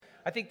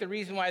I think the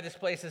reason why this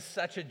place is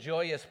such a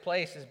joyous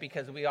place is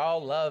because we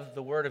all love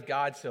the Word of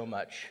God so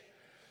much.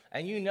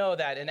 And you know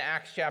that in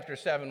Acts chapter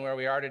 7, where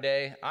we are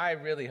today, I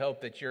really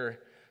hope that you're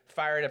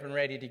fired up and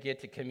ready to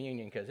get to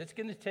communion, because it's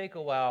going to take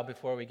a while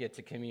before we get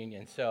to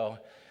communion. So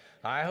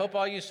I hope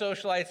all you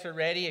socialites are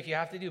ready. If you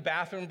have to do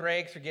bathroom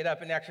breaks or get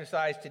up and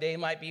exercise, today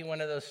might be one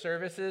of those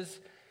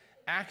services.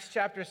 Acts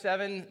chapter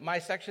 7, my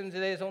section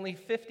today is only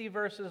 50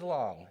 verses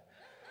long.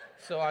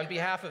 So on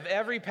behalf of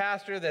every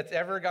pastor that's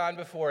ever gone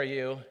before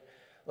you,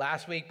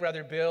 last week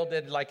Brother Bill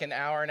did like an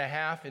hour and a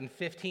half in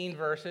 15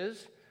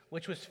 verses,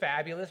 which was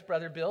fabulous.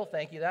 Brother Bill,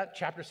 thank you. That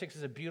chapter 6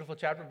 is a beautiful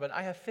chapter, but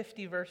I have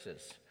 50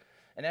 verses.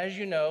 And as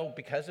you know,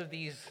 because of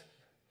these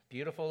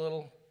beautiful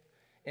little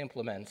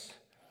implements,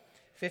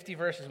 50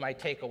 verses might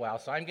take a while.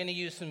 So I'm going to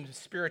use some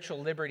spiritual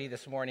liberty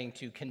this morning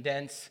to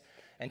condense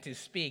and to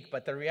speak.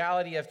 But the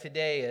reality of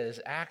today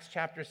is Acts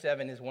chapter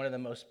 7 is one of the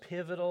most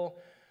pivotal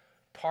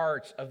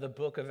parts of the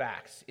book of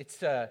Acts.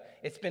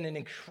 It's been an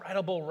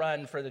incredible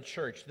run for the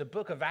church. The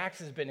book of Acts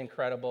has been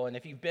incredible. And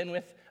if you've been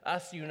with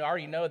us, you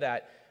already know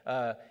that.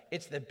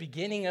 It's the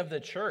beginning of the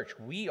church.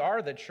 We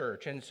are the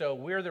church. And so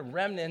we're the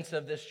remnants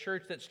of this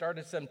church that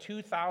started some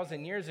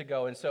 2,000 years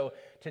ago. And so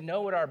to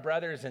know what our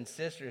brothers and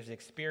sisters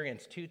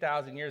experienced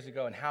 2,000 years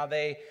ago and how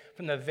they,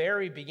 from the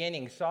very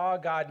beginning, saw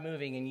God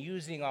moving and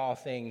using all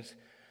things,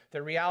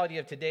 the reality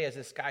of today is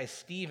this guy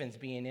Stephen's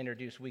being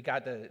introduced. We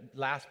got the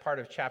last part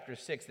of chapter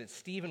 6 that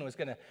Stephen was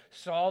going to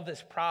solve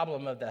this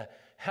problem of the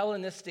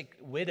Hellenistic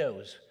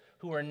widows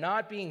who were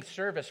not being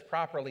serviced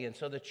properly. And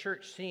so the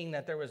church, seeing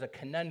that there was a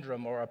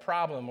conundrum or a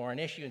problem or an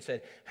issue, and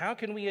said, how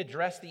can we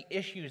address the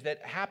issues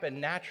that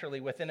happen naturally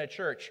within a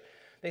church?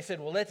 They said,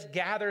 well, let's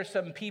gather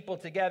some people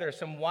together,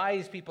 some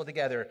wise people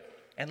together,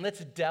 and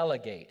let's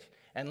delegate.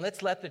 And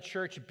let's let the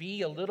church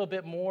be a little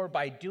bit more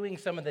by doing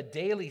some of the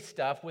daily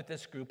stuff with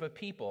this group of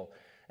people.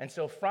 And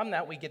so from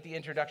that, we get the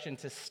introduction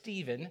to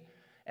Stephen,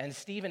 and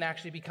Stephen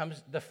actually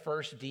becomes the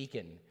first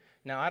deacon.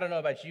 Now, I don't know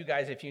about you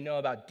guys if you know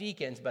about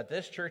deacons, but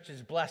this church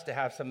is blessed to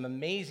have some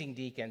amazing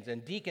deacons.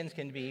 And deacons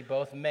can be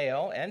both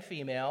male and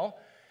female.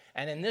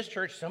 And in this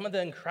church, some of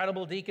the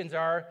incredible deacons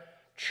are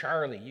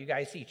Charlie. You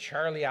guys see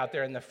Charlie out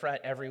there in the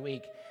front every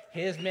week.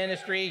 His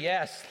ministry,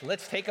 yes,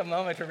 let's take a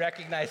moment to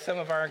recognize some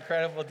of our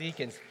incredible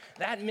deacons.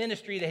 That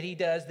ministry that he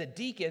does, the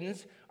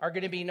deacons are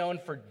going to be known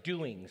for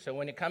doing. So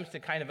when it comes to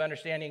kind of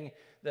understanding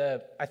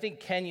I think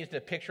Ken used a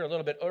picture, a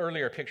little bit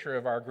earlier picture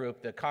of our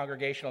group, the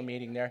congregational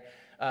meeting there.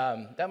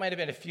 That might have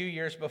been a few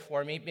years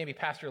before me, maybe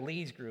Pastor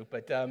Lee's group,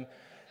 but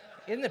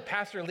in the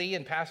Pastor Lee,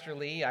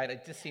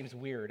 it just seems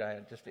weird.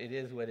 It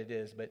is what it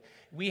is. But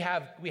we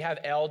have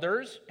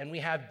elders and we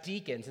have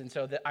deacons, and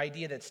so the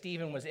idea that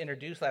Stephen was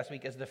introduced last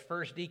week as the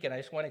first deacon, I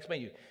just want to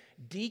explain to you.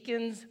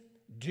 Deacons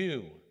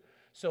do.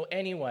 So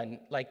anyone,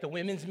 like the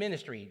women's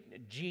ministry,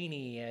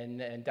 Jeannie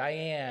and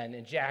Diane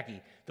and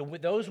Jackie,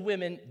 those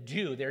women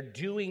do. They're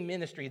doing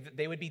ministry.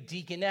 They would be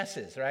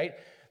deaconesses, right?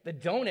 The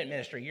donut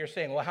ministry, you're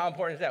saying, well, how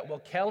important is that? Well,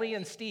 Kelly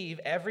and Steve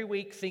every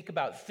week think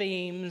about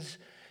themes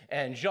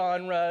and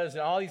genres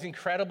and all these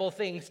incredible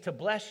things to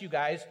bless you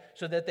guys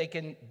so that they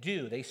can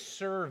do. They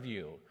serve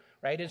you,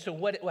 right? And so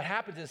what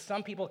happens is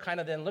some people kind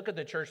of then look at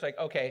the church like,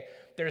 okay,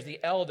 there's the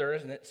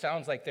elders, and it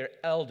sounds like they're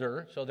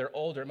elder, so they're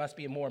older, it must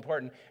be more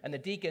important. And the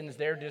deacons,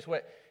 they're just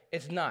what?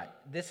 It's not.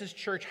 This is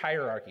church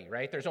hierarchy,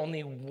 right? There's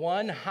only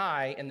one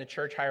high in the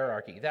church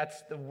hierarchy.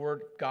 That's the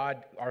word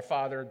God, our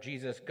Father,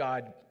 Jesus,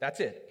 God. That's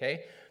it,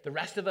 okay? The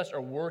rest of us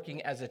are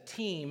working as a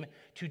team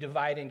to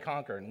divide and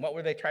conquer. And what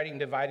were they trying to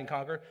divide and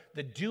conquer?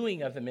 The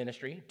doing of the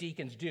ministry,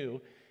 deacons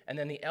do, and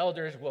then the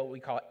elders, what we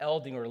call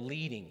elding or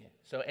leading.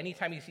 So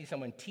anytime you see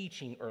someone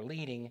teaching or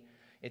leading,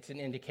 it's an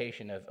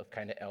indication of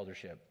kind of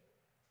eldership.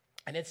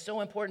 And it's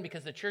so important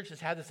because the church has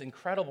had this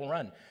incredible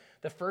run.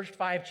 The first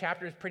 5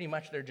 chapters, pretty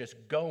much, they're just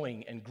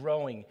going and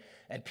growing.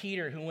 And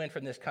Peter, who went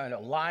from this kind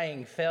of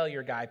lying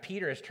failure guy,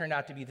 Peter has turned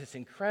out to be this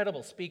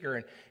incredible speaker,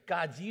 and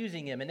God's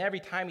using him. And every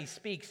time he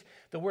speaks,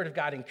 the word of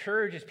God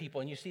encourages people,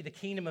 and you see the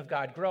kingdom of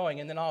God growing.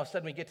 And then all of a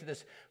sudden, we get to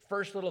this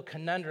first little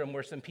conundrum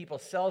where some people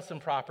sell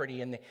some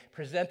property, and they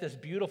present this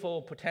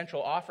beautiful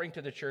potential offering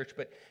to the church,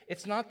 but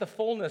it's not the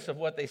fullness of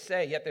what they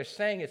say, yet they're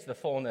saying it's the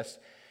fullness.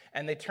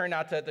 And they turn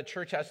out that the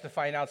church has to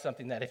find out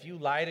something, that if you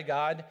lie to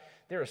God,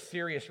 there are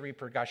serious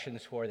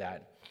repercussions for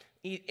that.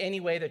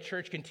 Anyway, the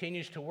church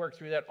continues to work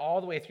through that all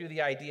the way through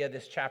the idea of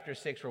this chapter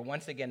 6, where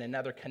once again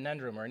another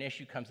conundrum or an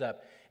issue comes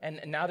up.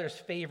 And now there's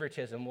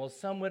favoritism. Well,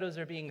 some widows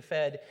are being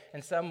fed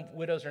and some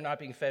widows are not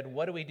being fed.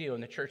 What do we do?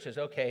 And the church says,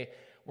 okay,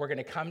 we're going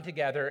to come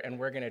together and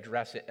we're going to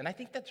address it. And I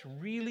think that's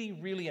really,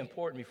 really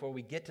important before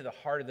we get to the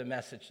heart of the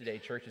message today,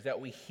 church, is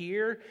that we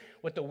hear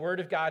what the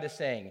Word of God is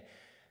saying.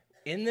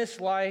 In this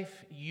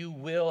life, you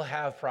will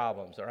have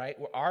problems, all right?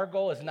 Our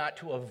goal is not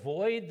to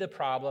avoid the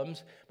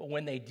problems, but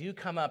when they do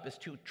come up is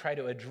to try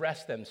to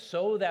address them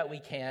so that we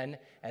can,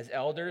 as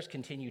elders,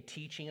 continue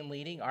teaching and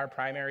leading, our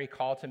primary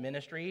call to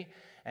ministry,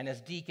 and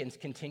as deacons,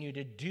 continue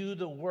to do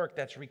the work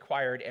that's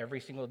required every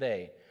single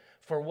day.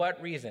 For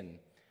what reason?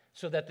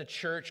 so that the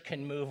church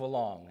can move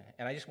along.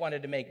 And I just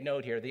wanted to make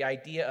note here, the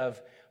idea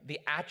of the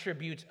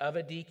attributes of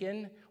a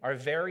deacon are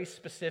very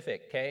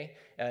specific, okay?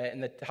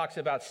 And it talks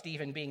about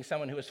Stephen being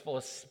someone who is full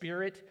of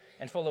spirit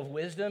and full of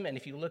wisdom. And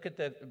if you look at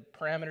the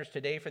parameters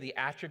today for the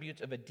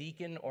attributes of a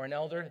deacon or an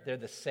elder, they're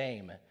the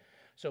same.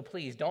 So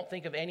please, don't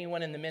think of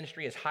anyone in the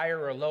ministry as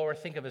higher or lower.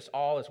 Think of us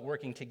all as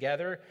working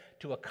together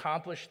to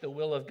accomplish the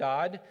will of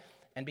God.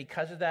 And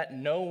because of that,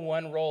 no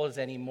one role is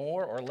any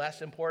more or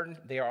less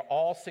important. They are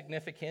all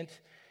significant,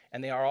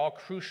 and they are all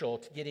crucial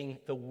to getting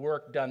the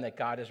work done that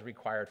God has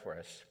required for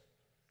us.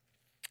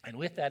 And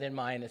with that in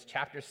mind, as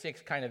chapter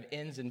 6 kind of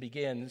ends and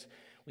begins,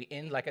 we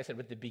end, like I said,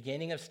 with the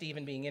beginning of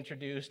Stephen being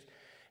introduced.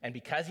 And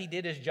because he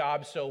did his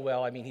job so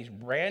well, I mean, he's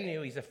brand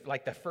new. He's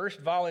like the first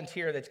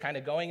volunteer that's kind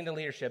of going into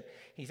leadership.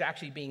 He's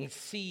actually being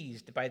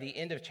seized by the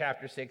end of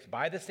chapter 6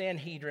 by the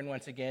Sanhedrin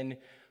once again,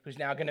 who's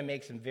now going to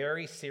make some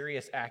very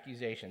serious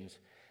accusations.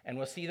 And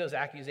we'll see those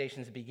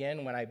accusations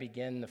begin when I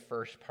begin the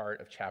first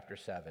part of chapter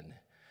 7.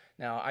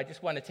 Now, I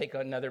just want to take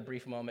another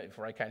brief moment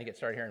before I kind of get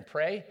started here and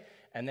pray,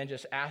 and then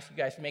just ask you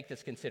guys to make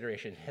this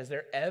consideration. Has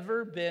there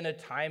ever been a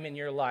time in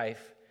your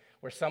life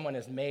where someone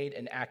has made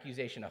an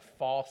accusation, a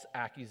false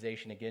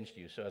accusation against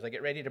you? So as I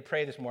get ready to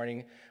pray this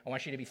morning, I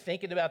want you to be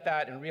thinking about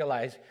that and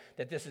realize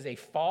that this is a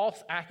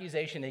false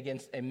accusation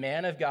against a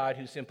man of God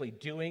who's simply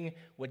doing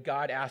what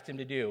God asked him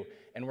to do.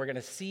 And we're going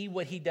to see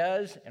what he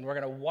does, and we're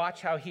going to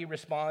watch how he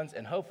responds,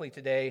 and hopefully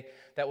today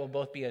that will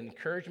both be an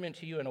encouragement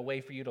to you and a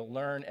way for you to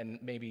learn and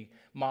maybe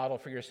model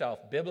for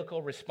yourself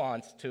biblical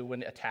response to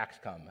when attacks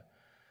come.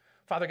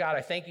 Father God,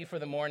 I thank you for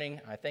the morning.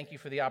 I thank you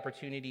for the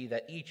opportunity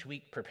that each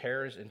week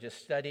prepares and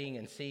just studying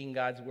and seeing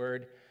God's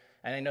word.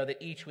 And I know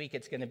that each week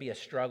it's going to be a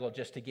struggle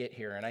just to get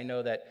here. And I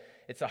know that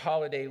it's a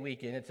holiday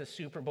weekend, it's a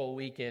Super Bowl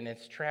weekend,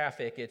 it's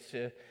traffic, it's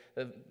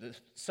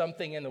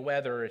something in the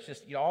weather. It's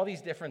just, all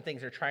these different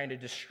things are trying to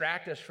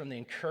distract us from the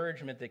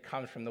encouragement that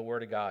comes from the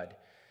word of God.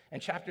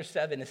 And chapter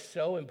 7 is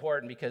so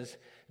important because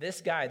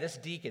this guy, this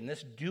deacon,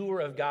 this doer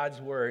of God's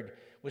word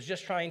was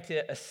just trying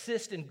to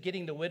assist in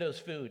getting the widow's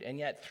food. And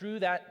yet through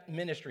that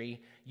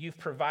ministry, you've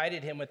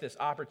provided him with this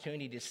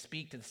opportunity to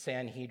speak to the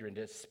Sanhedrin,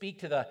 to speak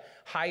to the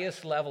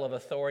highest level of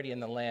authority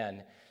in the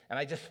land. And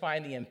I just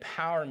find the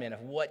empowerment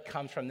of what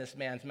comes from this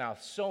man's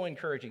mouth so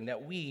encouraging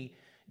that we,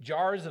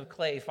 jars of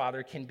clay,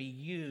 Father, can be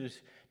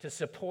used to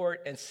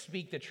support and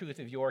speak the truth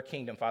of your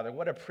kingdom, Father.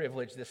 What a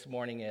privilege this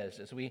morning is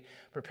as we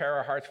prepare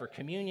our hearts for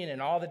communion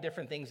and all the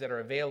different things that are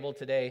available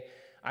today.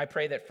 I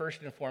pray that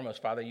first and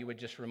foremost, Father, you would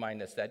just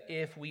remind us that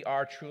if we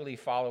are truly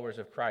followers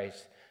of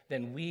Christ,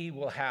 then we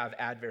will have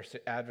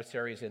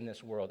adversaries in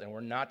this world, and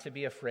we're not to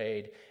be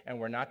afraid, and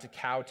we're not to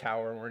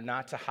kowtow, and we're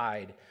not to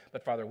hide,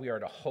 but Father, we are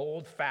to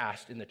hold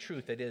fast in the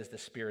truth that is the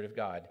Spirit of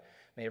God.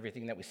 May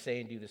everything that we say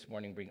and do this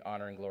morning bring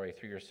honor and glory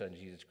through your Son,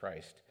 Jesus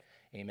Christ.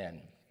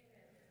 Amen.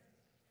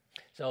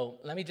 So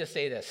let me just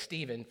say this,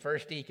 Stephen,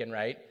 first deacon,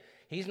 right?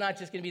 He's not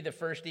just going to be the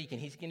first deacon.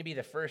 He's going to be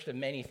the first of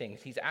many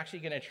things. He's actually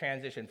going to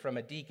transition from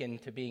a deacon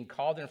to being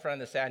called in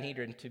front of the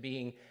Sanhedrin to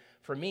being,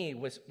 for me,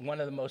 was one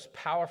of the most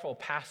powerful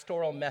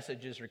pastoral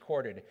messages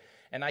recorded.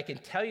 And I can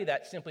tell you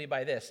that simply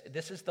by this.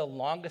 This is the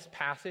longest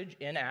passage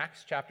in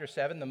Acts chapter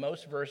 7, the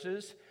most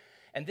verses.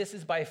 And this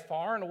is by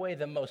far and away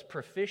the most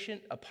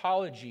proficient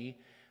apologia,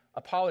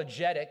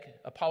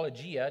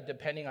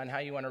 depending on how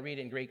you want to read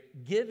it in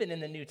Greek, given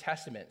in the New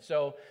Testament.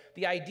 So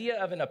the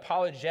idea of an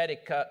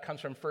apologetic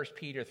comes from 1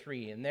 Peter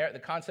 3. And there, the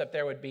concept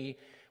there would be,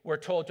 we're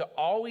told to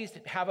always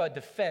have a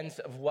defense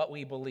of what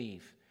we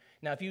believe.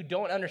 Now, if you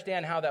don't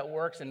understand how that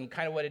works and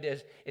kind of what it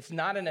is, it's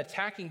not an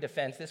attacking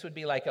defense. This would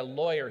be like a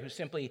lawyer who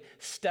simply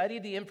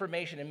studied the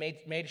information and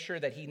made sure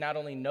that he not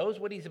only knows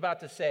what he's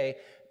about to say,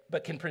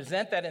 but can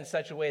present that in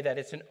such a way that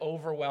it's an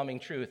overwhelming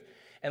truth.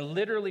 And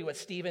literally what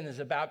Stephen is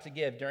about to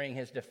give during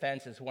his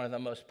defense is one of the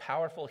most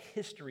powerful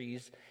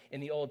histories in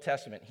the Old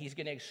Testament. He's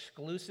going to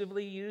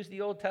exclusively use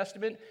the Old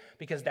Testament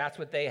because that's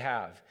what they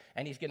have.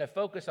 And he's going to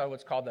focus on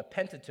what's called the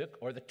Pentateuch,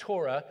 or the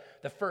Torah,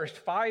 the first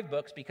 5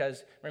 books,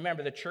 because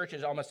remember, the church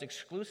is almost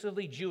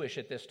exclusively Jewish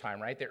at this time,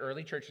 right? The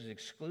early church is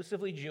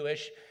exclusively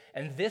Jewish,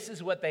 and this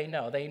is what they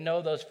know. They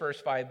know those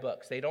first 5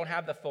 books. They don't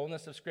have the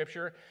fullness of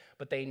Scripture,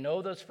 but they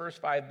know those first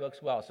 5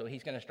 books well. So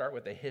he's going to start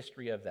with the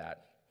history of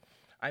that.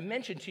 I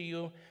mentioned to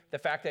you the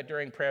fact that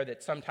during prayer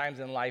that sometimes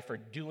in life for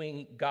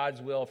doing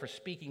God's will, for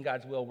speaking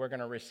God's will, we're going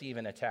to receive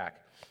an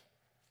attack.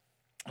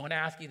 I want to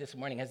ask you this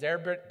morning, has there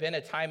been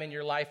a time in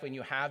your life when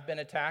you have been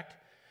attacked?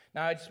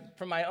 Now, it's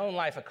from my own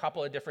life, a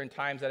couple of different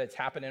times that it's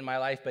happened in my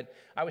life, but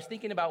I was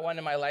thinking about one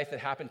in my life that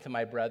happened to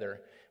my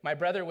brother. My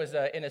brother was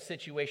in a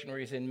situation where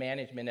he was in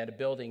management at a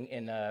building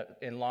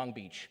in Long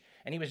Beach.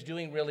 And he was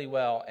doing really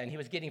well, and he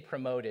was getting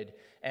promoted.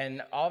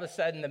 And all of a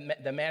sudden,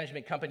 the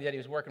management company that he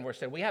was working for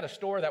said, we had a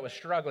store that was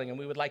struggling, and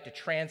we would like to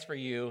transfer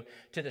you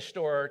to the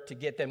store to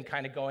get them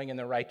kind of going in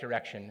the right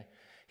direction.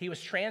 He was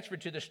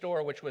transferred to the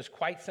store, which was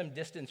quite some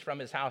distance from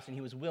his house, and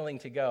he was willing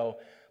to go.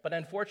 But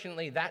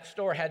unfortunately, that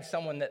store had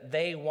someone that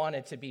they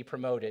wanted to be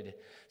promoted.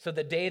 So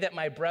the day that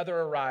my brother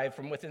arrived,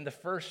 from within the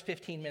first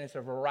 15 minutes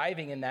of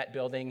arriving in that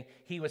building,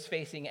 he was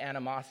facing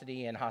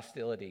animosity and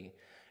hostility.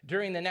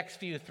 During the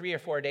next 3 or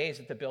 4 days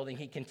at the building,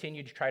 he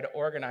continued to try to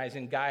organize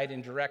and guide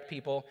and direct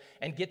people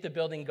and get the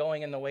building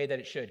going in the way that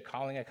it should,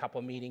 calling a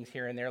couple meetings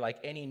here and there like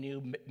any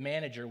new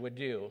manager would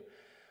do.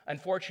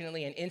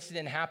 Unfortunately, an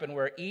incident happened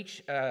where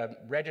each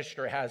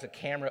register has a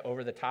camera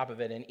over the top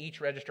of it, and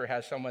each register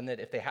has someone that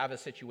if they have a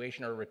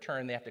situation or a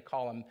return, they have to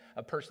call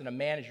a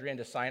manager in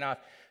to sign off.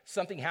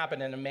 Something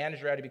happened, and a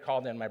manager had to be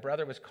called in. My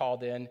brother was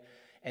called in,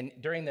 and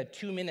during the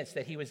 2 minutes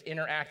that he was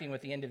interacting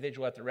with the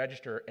individual at the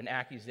register, an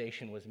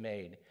accusation was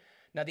made.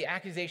 Now, the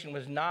accusation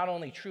was not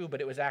only true,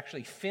 but it was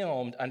actually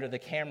filmed under the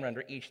camera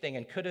under each thing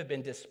and could have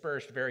been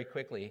dispersed very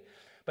quickly.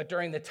 But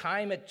during the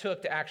time it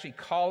took to actually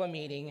call a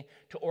meeting,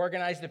 to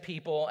organize the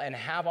people, and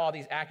have all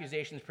these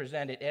accusations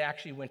presented, it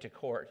actually went to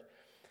court.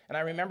 And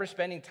I remember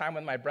spending time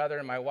with my brother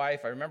and my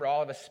wife. I remember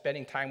all of us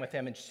spending time with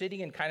him and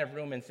sitting in kind of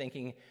room and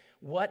thinking,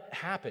 what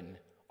happened?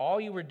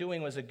 All you were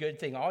doing was a good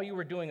thing. All you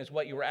were doing is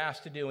what you were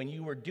asked to do, and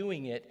you were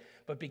doing it.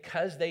 But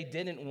because they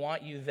didn't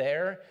want you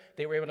there,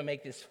 they were able to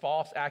make this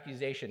false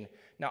accusation.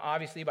 Now,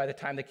 obviously, by the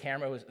time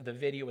the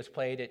video was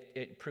played,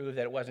 it proved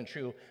that it wasn't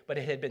true. But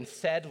it had been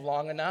said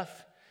long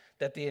enough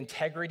that the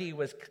integrity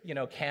was,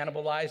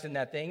 cannibalized in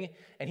that thing.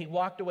 And he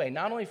walked away,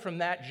 not only from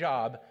that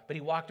job, but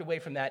he walked away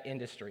from that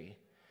industry.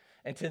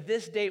 And to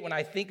this date, when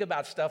I think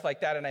about stuff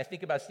like that, and I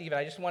think about Stephen,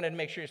 I just wanted to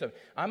make sure yourself,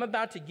 I'm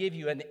about to give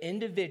you an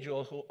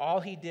individual who all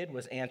he did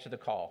was answer the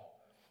call.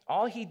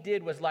 All he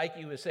did was, like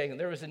you was saying,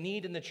 there was a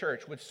need in the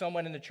church. Would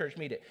someone in the church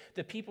meet it?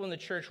 The people in the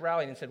church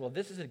rallied and said, well,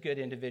 this is a good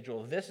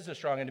individual. This is a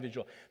strong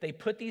individual. They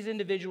put these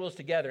individuals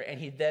together, and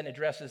he then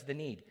addresses the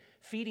need.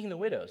 Feeding the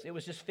widows. It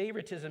was just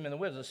favoritism in the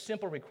widows, a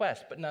simple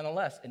request, but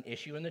nonetheless, an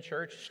issue in the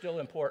church, still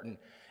important.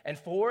 And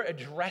for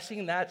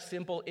addressing that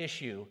simple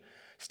issue,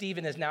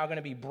 Stephen is now going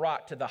to be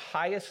brought to the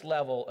highest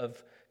level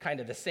of kind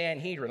of the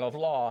Sanhedrin of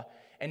law.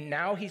 And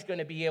now he's going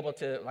to be able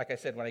to, like I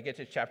said, when I get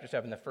to chapter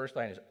 7, the first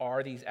line is,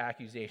 are these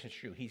accusations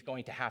true? He's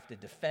going to have to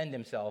defend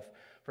himself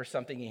for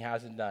something he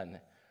hasn't done.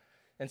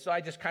 And so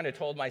I just kind of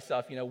told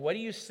myself, what do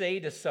you say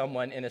to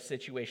someone in a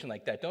situation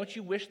like that? Don't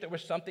you wish there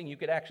was something you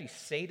could actually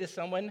say to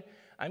someone?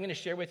 I'm going to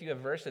share with you a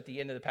verse at the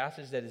end of the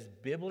passage that is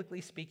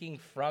biblically speaking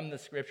from the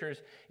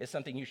scriptures. Is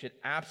something you should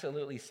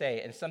absolutely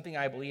say, and something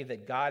I believe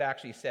that God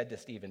actually said to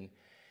Stephen.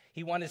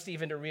 He wanted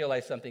Stephen to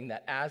realize something,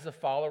 that as a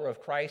follower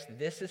of Christ,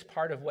 this is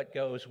part of what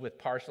goes with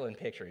parcel and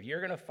picture. If you're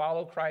going to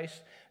follow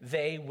Christ,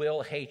 they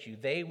will hate you.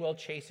 They will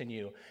chasten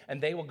you,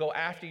 and they will go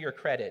after your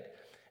credit.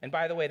 And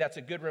by the way, that's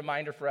a good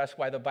reminder for us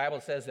why the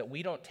Bible says that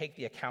we don't take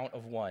the account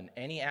of one.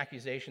 Any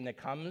accusation that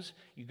comes,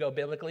 you go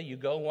biblically, you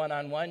go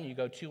one-on-one, you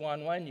go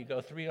two-on-one, you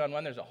go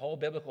three-on-one. There's a whole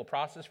biblical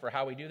process for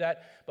how we do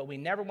that. But we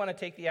never want to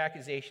take the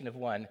accusation of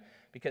one,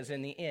 because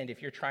in the end,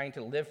 if you're trying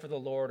to live for the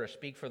Lord or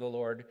speak for the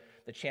Lord,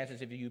 the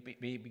chances of you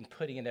being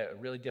putting in a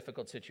really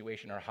difficult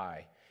situation are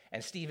high.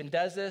 And Stephen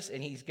does this,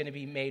 and he's going to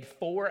be made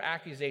 4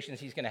 accusations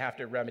he's going to have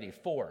to remedy.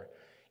 4.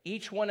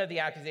 Each one of the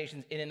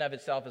accusations in and of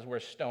itself is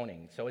worth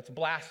stoning. So it's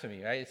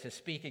blasphemy, right? It's to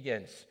speak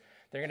against.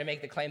 They're going to make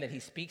the claim that he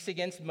speaks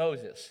against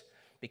Moses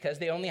because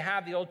they only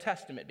have the Old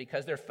Testament,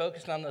 because they're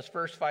focused on those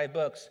first 5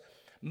 books.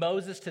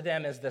 Moses to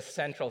them is the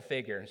central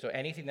figure. And so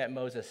anything that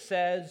Moses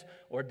says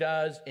or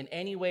does in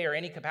any way or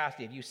any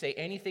capacity, if you say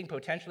anything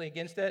potentially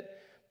against it,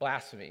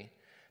 blasphemy.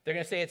 They're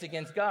going to say it's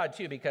against God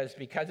too, because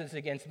it's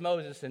against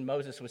Moses and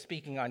Moses was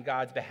speaking on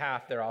God's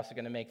behalf, they're also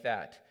going to make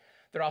that.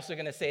 They're also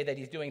going to say that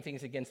he's doing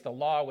things against the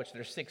law, which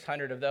there's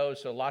 600 of those,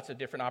 so lots of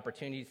different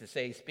opportunities to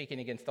say he's speaking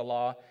against the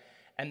law.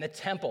 And the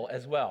temple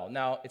as well.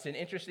 Now, it's an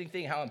interesting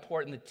thing how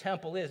important the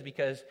temple is,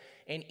 because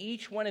in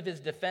each one of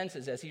his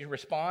defenses, as he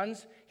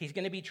responds, he's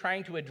going to be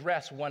trying to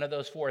address one of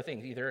those 4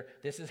 things. Either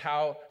this is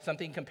how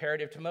something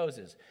comparative to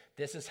Moses.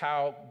 This is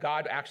how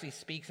God actually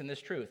speaks in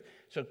this truth.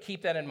 So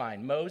keep that in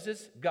mind.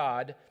 Moses,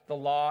 God, the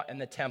law,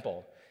 and the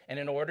temple. And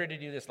in order to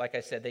do this, like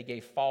I said, they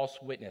gave false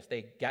witness.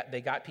 They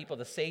got people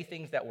to say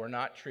things that were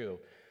not true,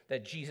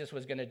 that Jesus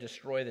was going to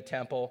destroy the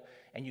temple,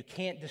 and you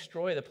can't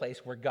destroy the place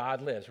where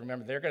God lives.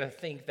 Remember, they're going to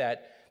think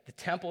that the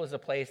temple is a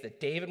place that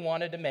David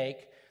wanted to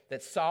make,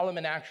 that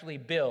Solomon actually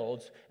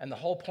builds, and the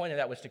whole point of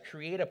that was to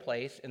create a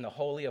place in the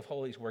Holy of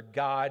Holies where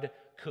God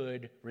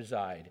could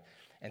reside.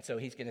 And so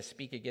he's going to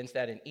speak against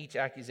that in each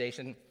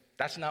accusation.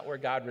 That's not where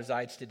God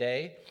resides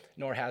today,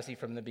 nor has he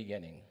from the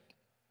beginning.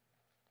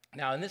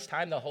 Now, in this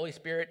time, the Holy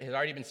Spirit has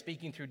already been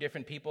speaking through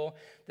different people.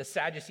 The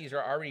Sadducees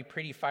are already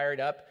pretty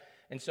fired up.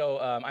 And so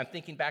I'm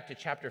thinking back to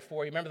chapter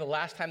 4. You remember the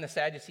last time the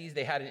Sadducees,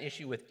 they had an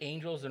issue with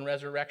angels and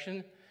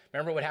resurrection?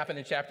 Remember what happened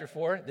in chapter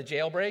 4? The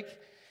jailbreak?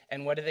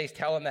 And what did they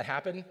tell them that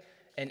happened?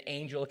 An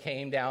angel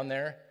came down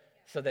there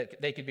so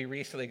that they could be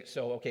recently.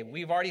 So, okay,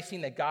 we've already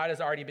seen that God has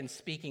already been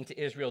speaking to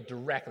Israel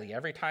directly.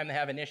 Every time they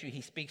have an issue,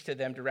 he speaks to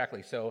them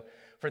directly. So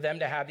for them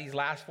to have these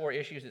last 4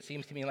 issues, it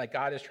seems to me like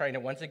God is trying to,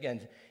 once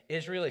again,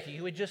 Israel, if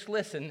you would just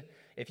listen,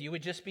 if you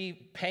would just be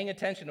paying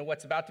attention to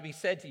what's about to be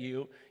said to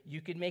you,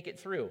 you could make it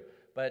through.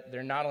 But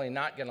they're not only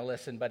not going to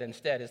listen, but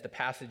instead, as the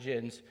passage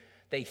ends,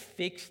 they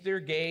fix their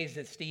gaze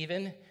at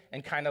Stephen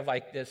and kind of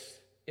like this,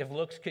 if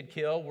looks could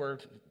kill,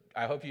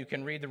 I hope you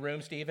can read the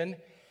room, Stephen.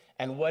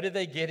 And what did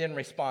they get in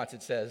response?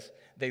 It says,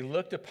 they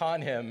looked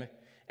upon him,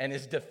 and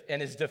his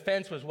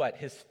defense was what?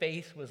 His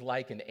face was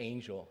like an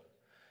angel.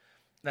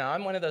 Now,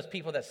 I'm one of those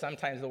people that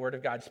sometimes the Word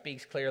of God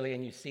speaks clearly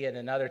and you see it,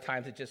 and other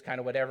times it's just kind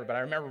of whatever. But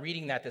I remember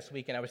reading that this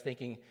week, and I was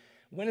thinking,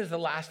 when is the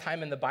last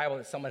time in the Bible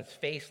that someone's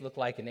face looked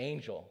like an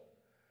angel?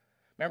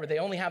 Remember, they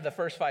only have the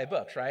first 5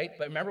 books, right?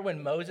 But remember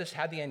when Moses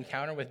had the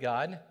encounter with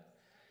God?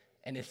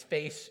 And his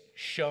face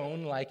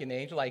shone like an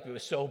angel, like it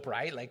was so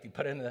bright, like you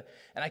put it in the...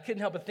 And I couldn't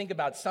help but think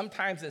about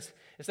sometimes it's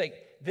like,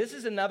 this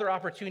is another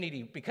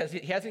opportunity because he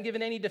hasn't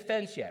given any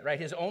defense yet, right?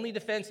 His only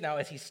defense now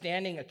is he's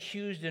standing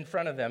accused in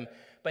front of them.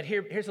 But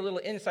here's a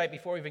little insight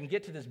before we even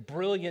get to this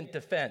brilliant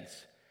defense.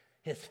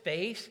 His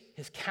face,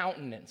 his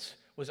countenance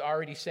was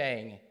already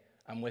saying,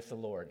 I'm with the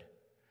Lord.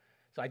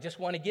 So I just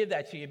want to give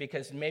that to you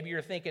because maybe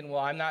you're thinking,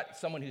 well, I'm not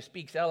someone who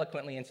speaks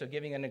eloquently, and so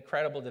giving an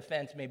incredible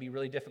defense may be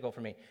really difficult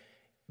for me.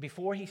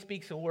 Before he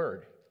speaks a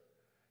word,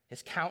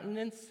 his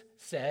countenance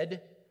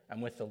said, I'm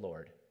with the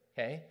Lord,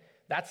 okay?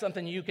 That's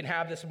something you can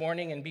have this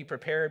morning and be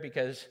prepared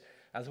because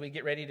as we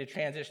get ready to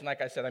transition, like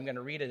I said, I'm going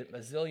to read a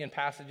zillion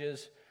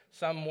passages,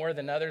 some more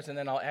than others, and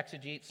then I'll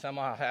exegete, some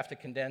I'll have to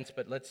condense,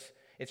 but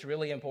it's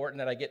really important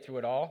that I get through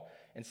it all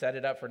and set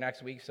it up for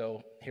next week,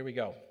 so here we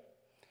go.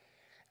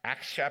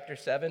 Acts chapter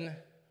 7,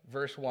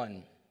 verse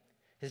 1.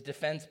 His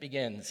defense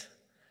begins.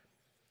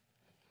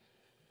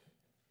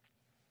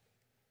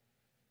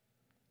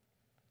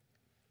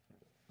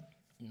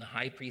 And the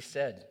high priest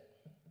said,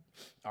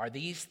 are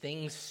these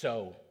things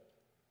so?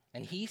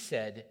 And he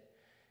said,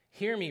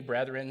 hear me,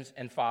 brethren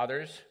and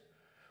fathers,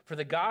 for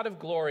the God of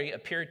glory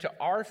appeared to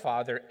our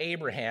father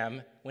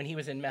Abraham when he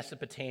was in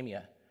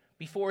Mesopotamia,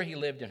 before he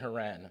lived in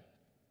Haran.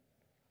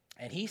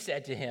 And he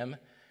said to him,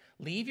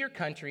 leave your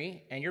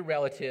country and your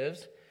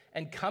relatives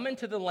and come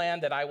into the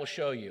land that I will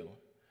show you.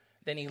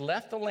 Then he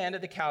left the land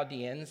of the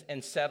Chaldeans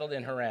and settled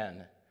in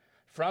Haran.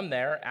 From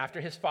there, after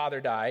his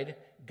father died,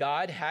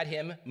 God had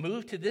him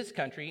move to this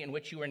country in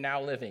which you are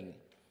now living.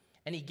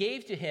 And he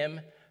gave to him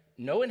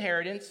no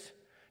inheritance,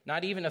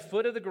 not even a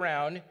foot of the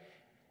ground.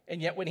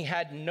 And yet when he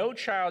had no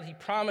child, he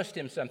promised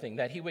him something,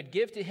 that he would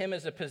give to him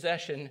as a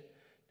possession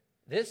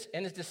this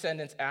and his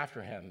descendants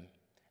after him.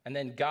 And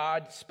then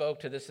God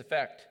spoke to this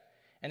effect.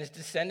 And his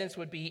descendants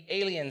would be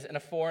aliens in a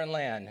foreign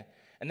land,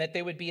 and that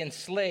they would be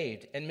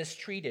enslaved and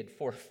mistreated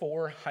for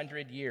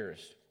 400 years.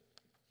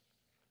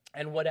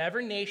 And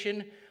whatever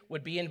nation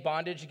would be in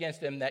bondage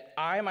against them, that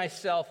I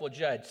myself will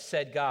judge,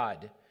 said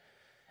God.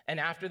 And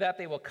after that,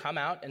 they will come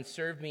out and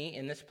serve me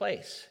in this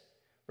place.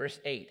 Verse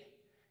 8.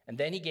 And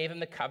then he gave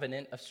him the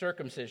covenant of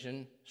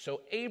circumcision.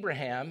 So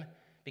Abraham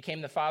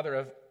became the father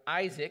of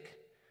Isaac,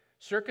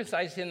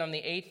 circumcised him on the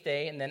 8th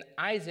day, and then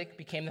Isaac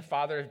became the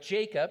father of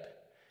Jacob,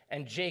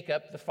 and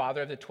Jacob the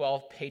father of the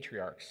 12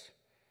 patriarchs.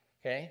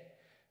 Okay?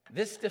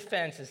 This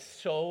defense is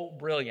so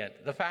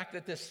brilliant. The fact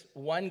that this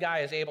one guy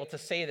is able to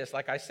say this,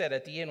 like I said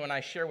at the end when I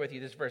share with you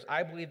this verse,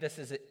 I believe this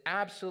is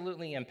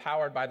absolutely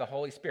empowered by the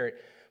Holy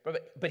Spirit.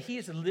 But he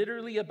is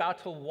literally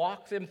about to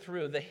walk them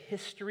through the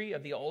history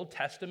of the Old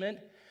Testament,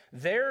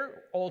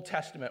 their Old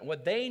Testament,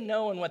 what they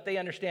know and what they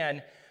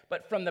understand,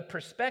 but from the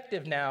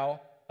perspective now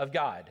of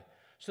God,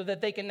 so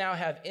that they can now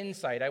have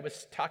insight. I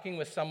was talking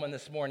with someone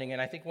this morning,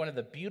 and I think one of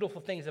the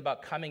beautiful things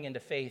about coming into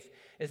faith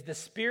is the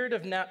Spirit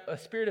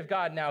of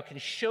God now can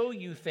show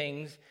you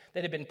things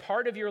that have been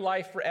part of your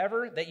life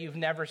forever that you've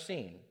never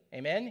seen.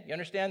 Amen? You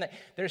understand that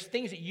there's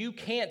things that you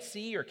can't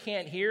see or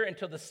can't hear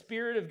until the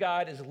Spirit of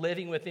God is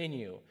living within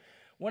you.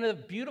 One of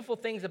the beautiful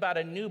things about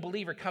a new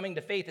believer coming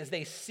to faith is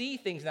they see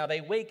things now.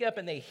 They wake up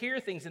and they hear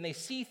things and they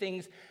see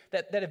things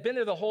that have been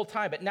there the whole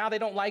time, but now they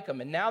don't like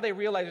them. And now they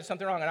realize there's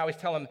something wrong. And I always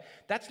tell them,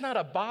 that's not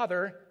a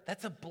bother.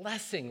 That's a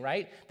blessing,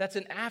 right? That's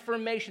an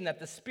affirmation that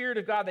the Spirit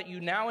of God that you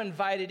now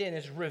invited in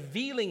is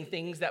revealing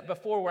things that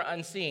before were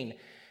unseen.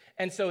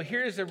 And so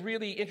here's a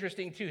really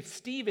interesting too.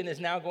 Stephen is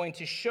now going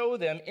to show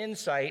them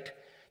insight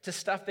to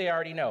stuff they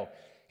already know.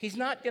 He's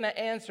not going to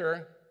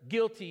answer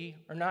guilty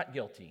or not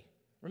guilty.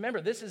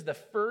 Remember, this is the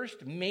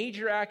first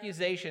major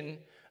accusation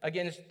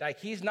against,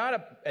 he's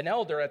not an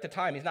elder at the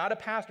time. He's not a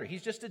pastor.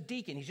 He's just a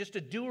deacon. He's just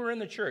a doer in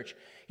the church.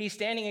 He's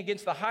standing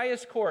against the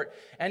highest court,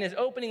 and his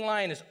opening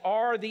line is,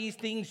 are these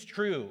things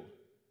true?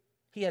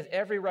 He has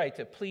every right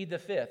to plead the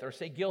fifth or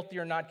say guilty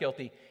or not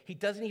guilty. He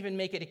doesn't even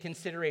make it a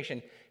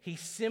consideration. He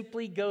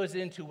simply goes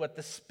into what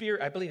the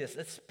Spirit, I believe this,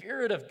 the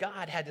Spirit of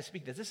God had to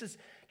speak this.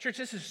 Church,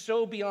 this is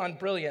so beyond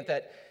brilliant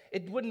that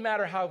it wouldn't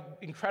matter how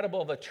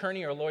incredible of an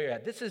attorney or lawyer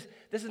had. This is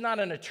not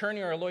an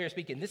attorney or a lawyer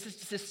speaking. This is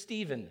just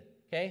Stephen,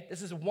 okay?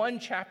 This is one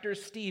chapter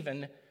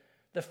Stephen,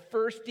 the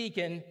first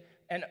deacon,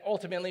 and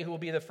ultimately who will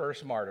be the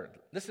first martyr.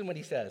 Listen what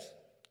he says.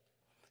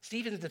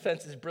 Stephen's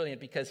defense is brilliant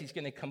because he's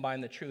going to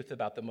combine the truth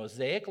about the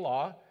Mosaic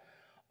law,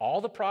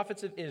 all the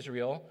prophets of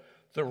Israel,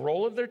 the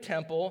role of their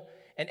temple,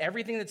 and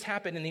everything that's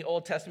happened in the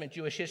Old Testament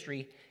Jewish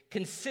history,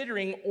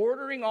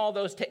 ordering all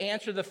those to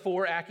answer the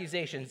 4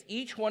 accusations.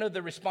 Each one of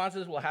the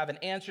responses will have an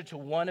answer to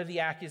one of the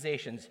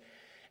accusations.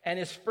 And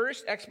his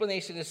first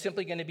explanation is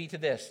simply going to be to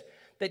this,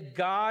 that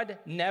God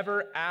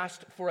never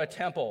asked for a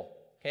temple,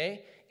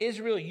 okay?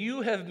 Israel,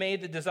 you have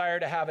made the desire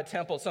to have a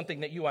temple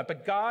something that you want,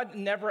 but God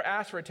never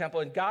asked for a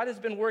temple, and God has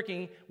been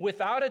working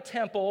without a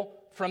temple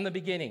from the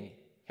beginning,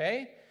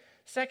 okay?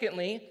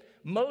 Secondly,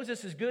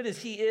 Moses, as good as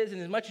he is,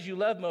 and as much as you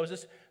love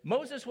Moses,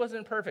 Moses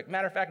wasn't perfect.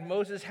 Matter of fact,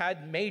 Moses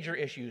had major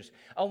issues,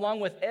 along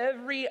with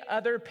every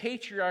other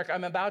patriarch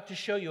I'm about to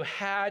show you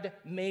had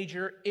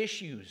major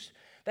issues.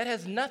 That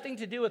has nothing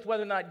to do with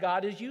whether or not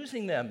God is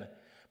using them.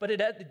 But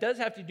it does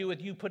have to do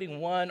with you putting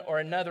one or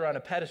another on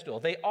a pedestal.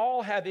 They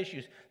all have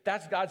issues.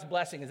 That's God's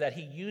blessing, is that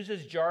he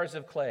uses jars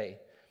of clay.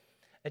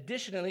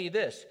 Additionally,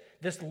 this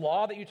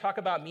law that you talk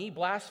about me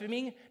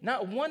blaspheming,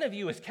 not one of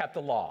you has kept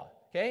the law,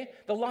 okay?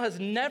 The law has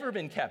never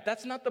been kept.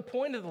 That's not the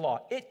point of the law.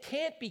 It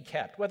can't be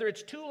kept. Whether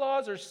it's 2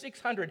 laws or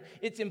 600,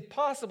 it's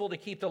impossible to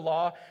keep the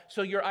law.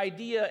 So your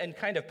idea and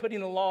kind of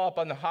putting the law up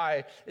on the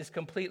high is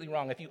completely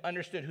wrong. If you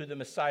understood who the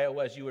Messiah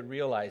was, you would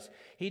realize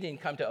he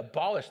didn't come to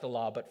abolish the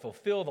law, but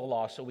fulfill the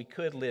law so we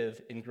could live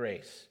in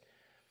grace.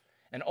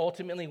 And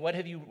ultimately, what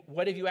have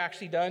you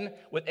actually done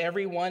with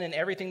everyone and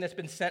everything that's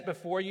been sent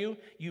before you?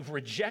 You've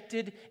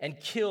rejected and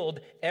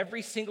killed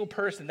every single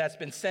person that's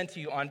been sent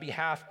to you on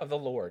behalf of the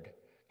Lord.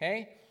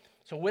 Okay?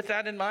 So with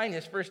that in mind,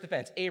 his first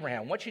defense,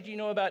 Abraham. What should you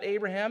know about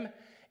Abraham?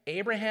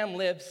 Abraham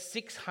lived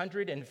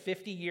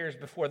 650 years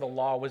before the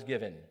law was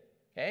given.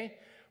 Okay?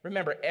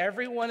 Remember,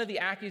 every one of the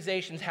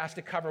accusations has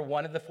to cover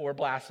one of the 4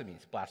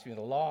 blasphemies. Blasphemy of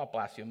the law,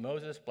 blasphemy of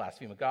Moses,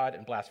 blasphemy of God,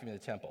 and blasphemy of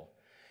the temple.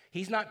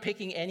 He's not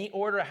picking any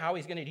order of how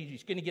he's going to do.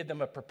 He's going to give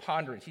them a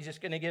preponderance. He's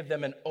just going to give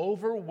them an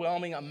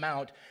overwhelming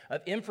amount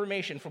of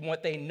information from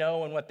what they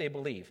know and what they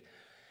believe.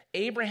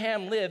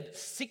 Abraham lived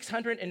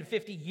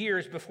 650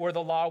 years before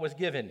the law was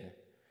given.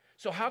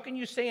 So how can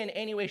you say in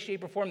any way,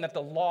 shape, or form that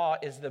the law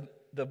is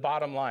the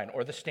bottom line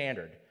or the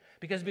standard?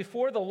 Because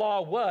before the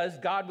law was,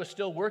 God was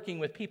still working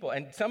with people.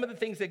 And some of the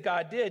things that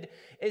God did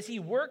is he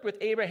worked with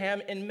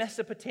Abraham in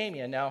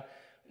Mesopotamia. Now,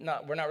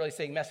 we're not really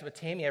saying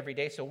Mesopotamia every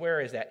day, so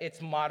where is that?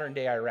 It's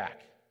modern-day Iraq,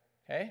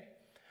 okay?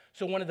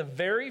 So one of the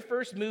very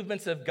first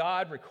movements of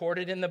God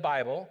recorded in the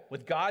Bible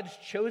with God's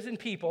chosen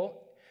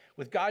people,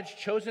 with God's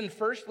chosen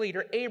first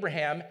leader,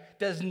 Abraham,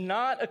 does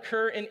not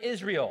occur in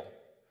Israel.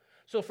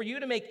 So for you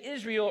to make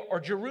Israel or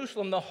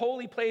Jerusalem the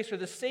holy place or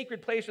the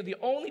sacred place or the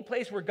only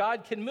place where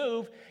God can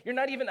move, you're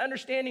not even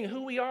understanding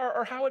who we are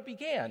or how it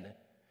began.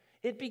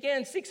 It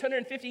began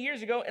 650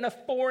 years ago in a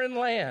foreign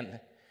land.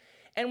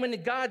 And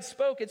when God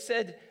spoke, it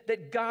said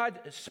that God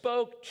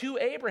spoke to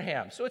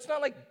Abraham. So it's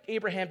not like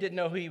Abraham didn't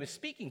know who he was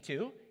speaking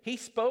to. He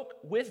spoke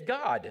with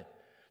God.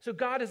 So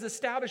God is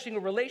establishing a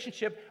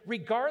relationship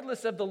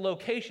regardless of the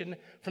location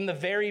from the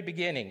very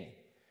beginning.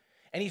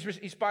 And he's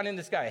responding to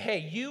this guy, hey,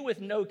 you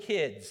with no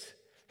kids,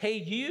 hey,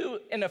 you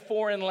in a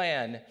foreign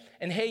land,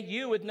 and hey,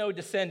 you with no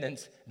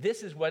descendants,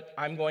 this is what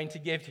I'm going to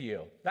give to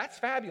you. That's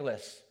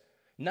fabulous.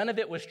 None of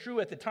it was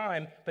true at the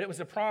time, but it was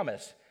a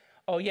promise.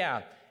 Oh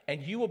yeah,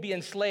 and you will be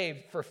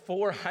enslaved for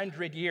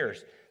 400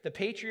 years. The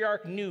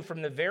patriarch knew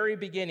from the very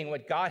beginning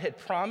what God had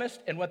promised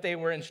and what they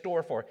were in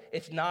store for.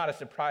 It's not a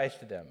surprise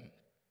to them.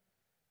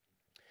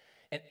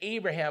 And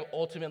Abraham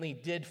ultimately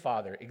did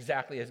father,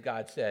 exactly as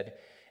God said.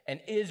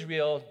 And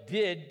Israel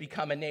did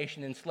become a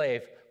nation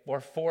enslaved for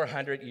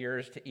 400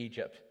 years to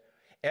Egypt.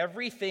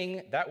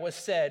 Everything that was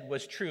said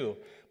was true.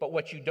 But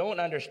what you don't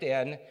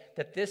understand,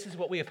 that this is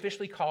what we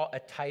officially call a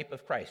type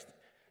of Christ.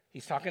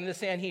 He's talking to the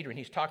Sanhedrin.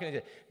 He's talking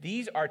to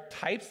these are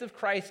types of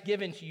Christ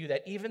given to you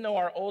that even though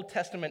our Old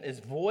Testament is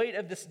void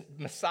of this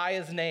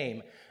Messiah's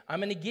name, I'm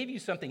going to give you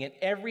something in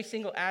every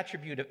single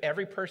attribute of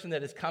every person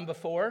that has come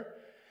before.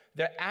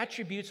 The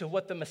attributes of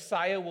what the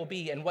Messiah will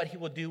be and what he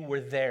will do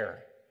were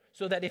there.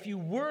 So that if you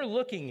were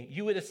looking,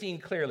 you would have seen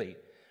clearly.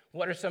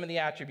 What are some of the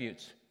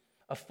attributes?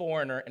 A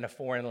foreigner in a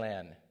foreign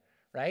land,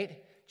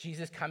 right?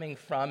 Jesus coming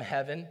from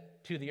heaven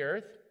to the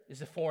earth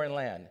is a foreign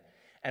land.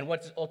 And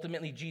what does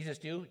ultimately Jesus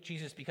do?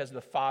 Jesus becomes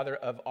the father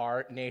of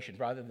our nation.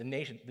 Rather, the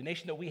nation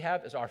that we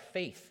have is our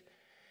faith.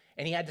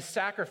 And he had to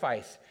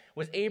sacrifice.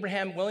 Was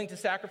Abraham willing to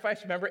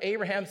sacrifice? Remember,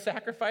 Abraham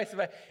sacrificed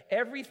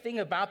everything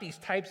about these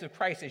types of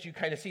Christ as you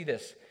kind of see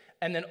this.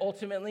 And then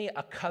ultimately,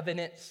 a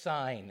covenant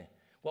sign.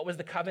 What was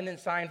the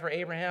covenant sign for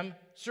Abraham?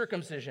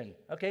 Circumcision.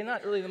 Okay,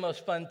 not really the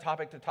most fun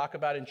topic to talk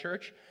about in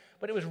church,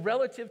 but it was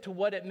relative to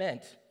what it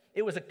meant.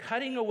 It was a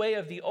cutting away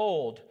of the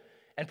old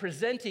and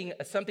presenting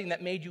something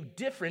that made you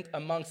different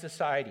among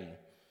society.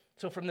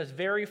 So from this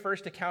very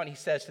first account, he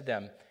says to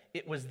them,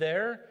 it was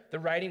there, the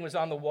writing was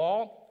on the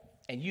wall,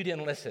 and you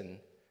didn't listen.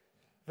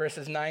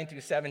 Verses 9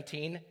 through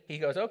 17, he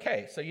goes,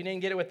 okay, so you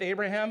didn't get it with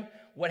Abraham?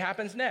 What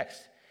happens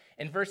next?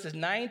 In verses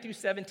 9 through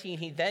 17,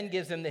 he then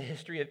gives them the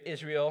history of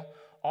Israel,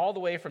 all the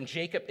way from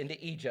Jacob into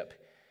Egypt.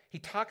 He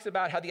talks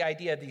about how the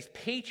idea of these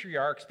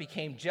patriarchs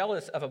became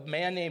jealous of a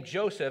man named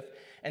Joseph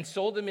and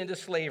sold him into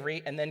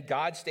slavery, and then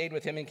God stayed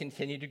with him and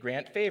continued to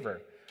grant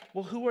favor.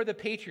 Well, who are the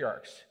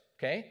patriarchs?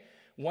 Okay?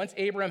 Once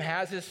Abraham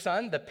has his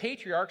son, the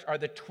patriarchs are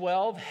the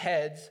 12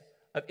 heads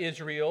of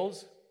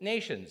Israel's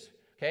nations.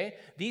 Okay?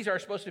 These are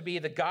supposed to be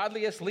the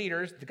godliest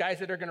leaders, the guys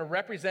that are going to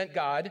represent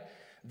God.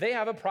 They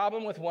have a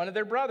problem with one of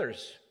their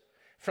brothers.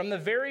 From the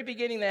very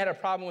beginning, they had a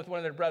problem with one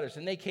of their brothers,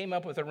 and they came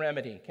up with a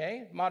remedy,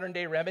 okay? Modern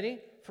day remedy,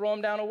 throw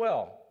him down a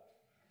well,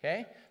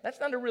 okay? That's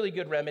not a really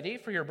good remedy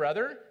for your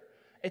brother.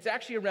 It's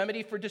actually a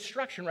remedy for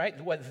destruction,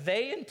 right? What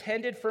they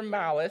intended for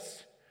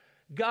malice,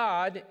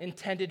 God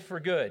intended for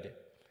good.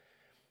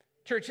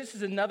 Church, this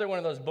is another one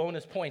of those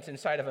bonus points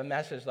inside of a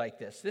message like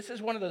this. This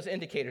is one of those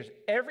indicators.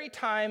 Every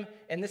time,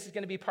 and this is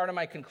going to be part of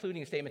my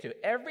concluding statement too,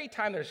 every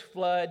time there's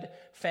flood,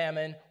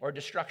 famine, or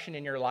destruction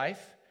in your life,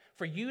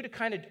 for you to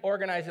kind of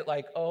organize it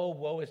like, oh,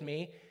 woe is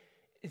me,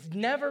 it's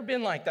never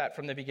been like that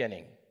from the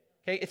beginning.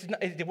 Okay,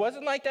 it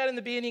wasn't like that in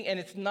the beginning, and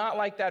it's not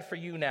like that for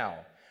you now.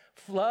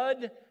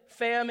 Flood,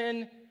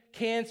 famine,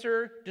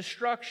 cancer,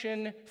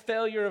 destruction,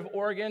 failure of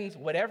organs,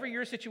 whatever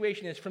your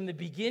situation is, from the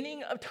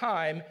beginning of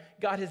time,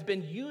 God has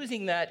been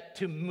using that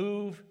to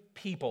move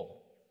people,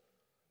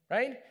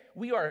 right?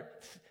 We are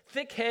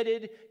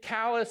thick-headed,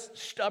 callous,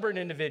 stubborn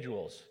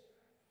individuals.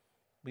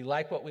 We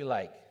like what we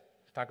like.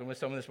 Talking with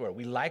someone this morning.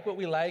 We like what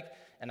we like,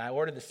 and I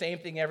order the same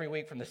thing every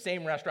week from the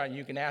same restaurant. And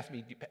you can ask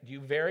me, do you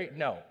vary?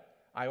 No.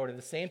 I order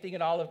the same thing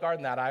at Olive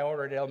Garden that I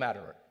order at El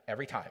Matador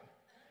every time.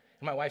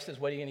 And my wife says,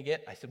 what are you going to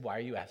get? I said, why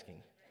are you asking?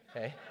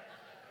 Okay?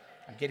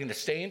 I'm getting the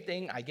same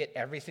thing I get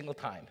every single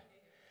time.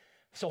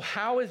 So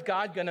how is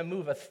God going to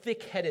move a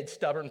thick-headed,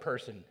 stubborn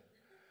person?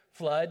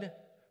 Flood,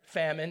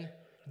 famine,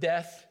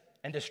 death,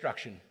 and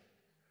destruction.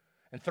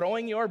 And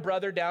throwing your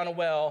brother down a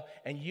well,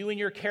 and you and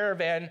your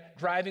caravan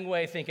driving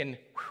away thinking,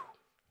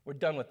 we're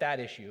done with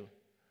that issue.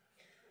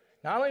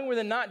 Not only were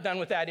they not done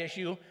with that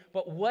issue,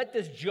 but what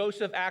does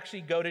Joseph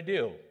actually go to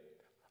do?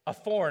 A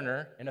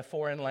foreigner in a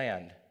foreign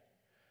land,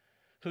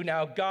 who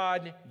now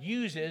God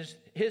uses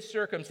his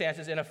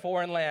circumstances in a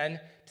foreign land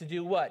to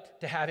do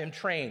what? To have him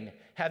trained,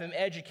 have him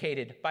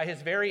educated by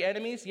his very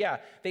enemies. Yeah,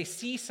 they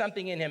see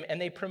something in him and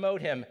they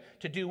promote him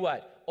to do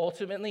what?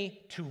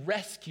 Ultimately, to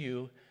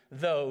rescue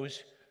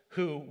those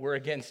who were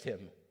against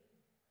him.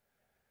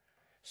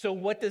 So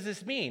what does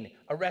this mean?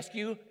 A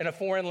rescue in a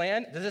foreign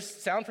land? Does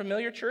this sound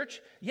familiar,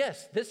 church?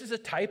 Yes, this is a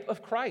type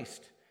of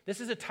Christ.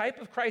 This is a type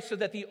of Christ so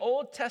that the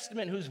Old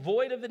Testament, who's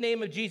void of the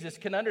name of Jesus,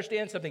 can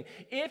understand something.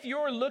 If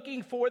you're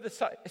looking for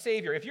the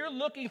Savior, if you're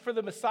looking for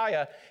the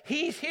Messiah,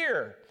 he's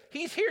here.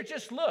 He's here,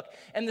 just look.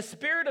 And the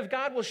Spirit of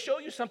God will show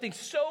you something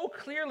so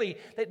clearly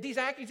that these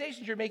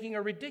accusations you're making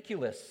are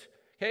ridiculous,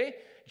 okay?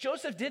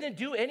 Joseph didn't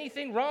do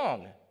anything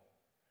wrong.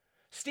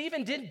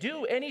 Stephen didn't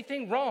do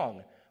anything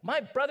wrong. My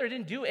brother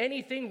didn't do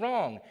anything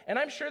wrong. And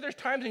I'm sure there's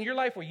times in your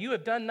life where you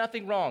have done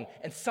nothing wrong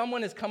and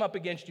someone has come up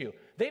against you.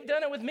 They've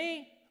done it with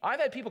me. I've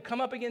had people come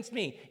up against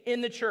me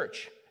in the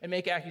church and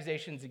make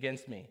accusations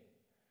against me.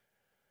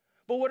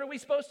 But what are we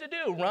supposed to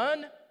do?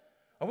 Run?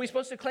 Are we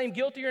supposed to claim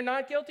guilty or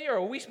not guilty? Or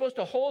are we supposed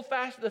to hold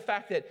fast to the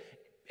fact that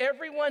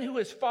everyone who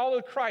has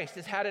followed Christ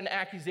has had an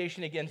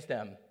accusation against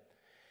them?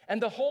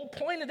 And the whole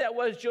point of that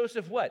was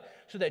Joseph what?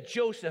 So that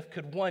Joseph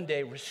could one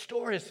day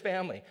restore his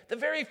family. The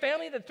very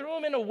family that threw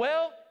him in a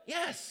well?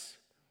 Yes.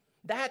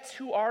 That's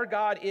who our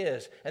God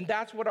is. And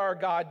that's what our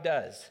God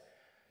does.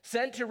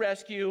 Sent to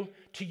rescue,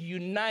 to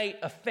unite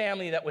a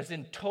family that was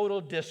in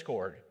total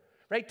discord.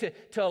 Right?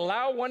 To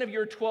allow one of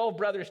your 12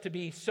 brothers to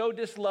be so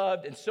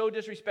disloved and so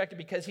disrespected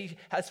because he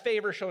has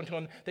favor shown to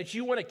him that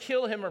you want to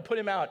kill him or put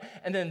him out.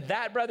 And then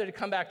that brother to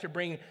come back to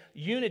bring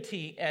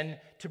unity and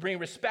to bring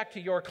respect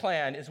to your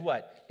clan is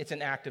what? It's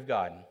an act of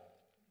God.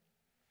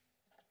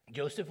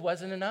 Joseph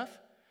wasn't enough?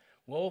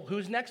 Well,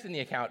 who's next in the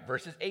account?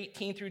 Verses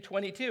 18 through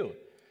 22.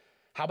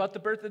 How about the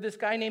birth of this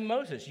guy named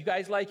Moses? You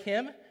guys like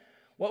him?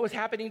 What was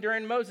happening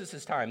during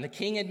Moses' time? The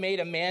king had made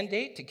a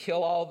mandate to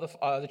kill all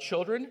the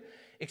children,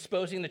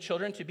 exposing the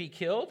children to be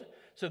killed.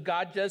 So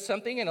God does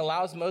something and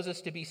allows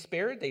Moses to be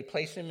spared. They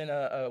place him in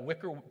a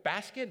wicker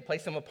basket,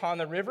 place him upon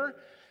the river.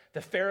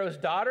 The Pharaoh's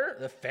daughter,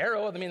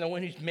 the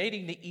one who's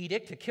making the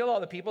edict to kill all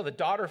the people, the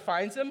daughter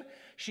finds him.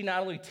 She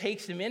not only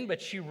takes him in,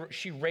 but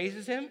she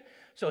raises him.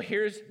 So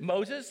here's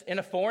Moses in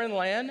a foreign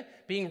land,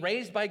 being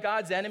raised by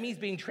God's enemies,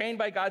 being trained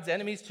by God's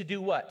enemies to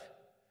do what?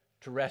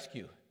 To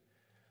rescue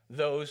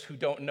those who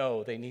don't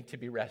know they need to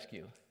be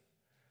rescued.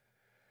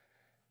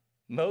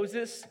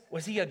 Moses,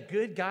 was he a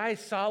good guy,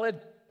 solid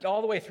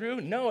all the way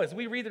through? No, as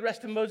we read the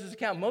rest of Moses'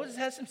 account, Moses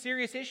has some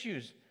serious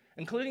issues,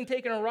 including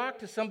taking a rock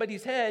to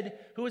somebody's head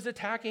who was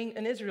attacking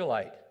an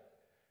Israelite.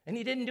 And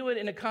he didn't do it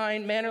in a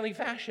kind, mannerly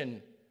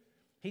fashion.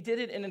 He did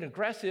it in an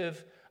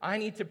aggressive, I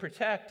need to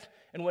protect,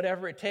 and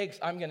whatever it takes,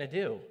 I'm going to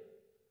do.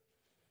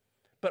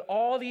 But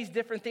all these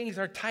different things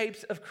are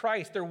types of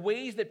Christ. They're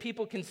ways that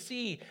people can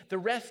see the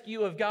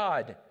rescue of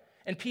God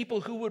and people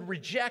who would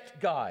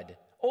reject God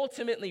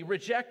ultimately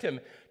reject him,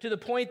 to the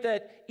point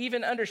that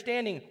even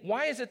understanding,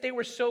 why is it they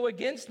were so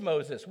against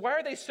Moses? Why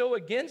are they so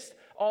against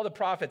all the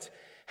prophets?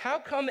 How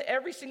come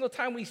every single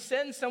time we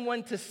send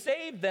someone to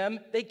save them,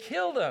 they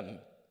kill them?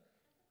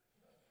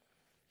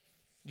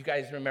 You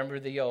guys remember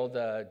the old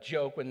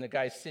joke when the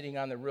guy's sitting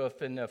on the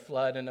roof in a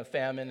flood and a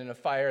famine and a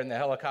fire, and the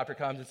helicopter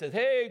comes and says,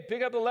 "Hey,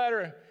 pick up the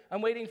ladder.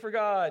 I'm waiting for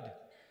God."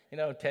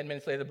 10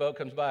 minutes later, the boat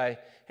comes by.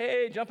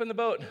 "Hey, jump in the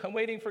boat. I'm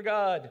waiting for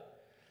God."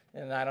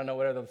 And I don't know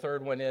what the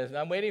third one is. And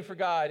I'm waiting for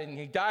God. And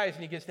he dies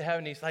and he gets to heaven.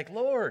 And he's like,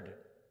 "Lord,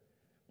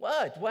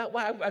 what? Why?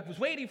 I was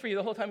waiting for you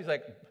the whole time." He's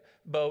like,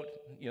 "Boat,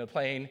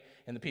 plane,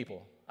 and the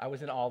people. I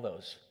was in all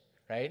those,"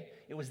 right?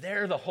 It was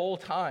there the whole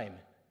time.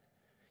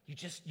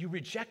 You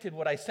rejected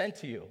what I sent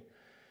to you.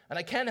 And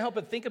I can't help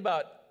but think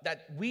about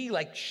that we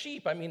like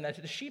sheep. I mean,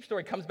 the sheep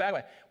story comes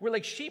back. We're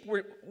like sheep.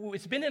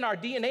 It's been in our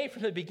DNA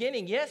from the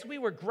beginning. Yes, we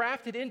were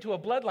grafted into a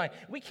bloodline.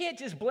 We can't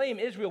just blame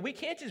Israel. We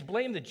can't just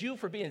blame the Jew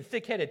for being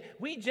thick-headed.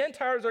 We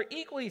Gentiles are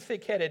equally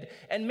thick-headed.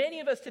 And many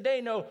of us today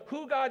know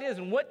who God is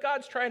and what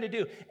God's trying to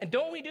do. And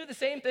don't we do the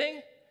same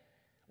thing?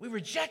 We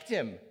reject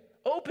him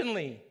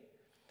openly.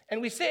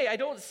 And we say, "I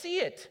don't see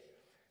it."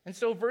 And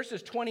so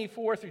verses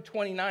 24 through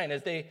 29,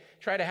 as they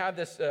try to have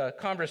this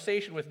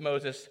conversation with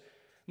Moses,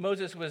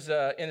 Moses was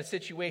in a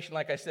situation,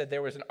 like I said,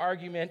 there was an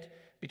argument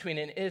between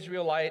an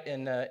Israelite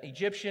and an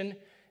Egyptian,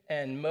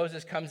 and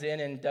Moses comes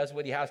in and does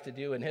what he has to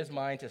do in his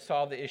mind to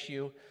solve the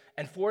issue.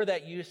 And for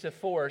that use of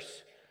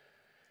force,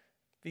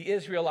 the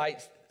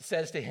Israelite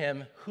says to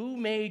him, "Who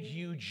made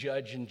you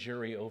judge and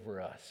jury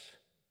over us?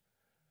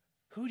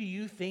 Who do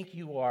you think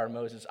you are,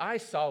 Moses? I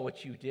saw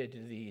what you did to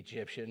the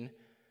Egyptian.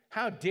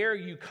 How dare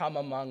you come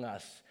among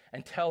us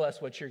and tell us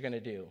what you're going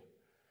to do?"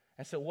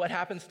 And so what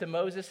happens to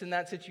Moses in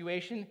that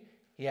situation?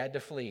 He had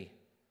to flee,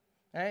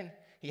 right?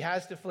 He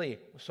has to flee.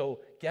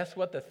 So guess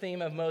what the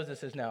theme of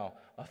Moses is now?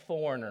 A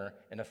foreigner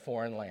in a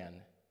foreign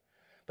land.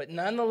 But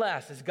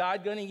nonetheless, is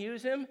God going to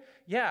use him?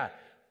 Yeah.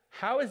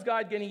 How is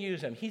God going to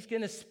use him? He's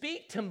going to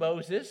speak to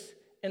Moses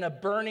in a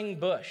burning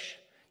bush.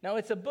 Now,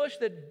 it's a bush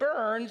that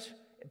burns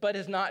but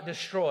is not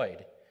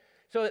destroyed.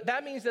 So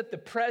that means that the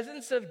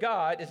presence of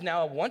God is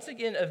now once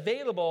again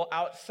available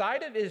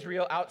outside of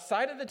Israel,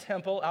 outside of the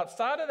temple,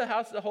 outside of the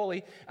house of the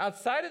holy,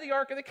 outside of the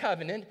Ark of the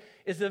Covenant,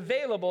 is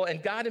available,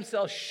 and God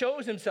himself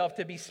shows himself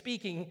to be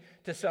speaking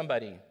to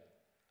somebody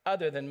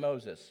other than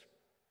Moses,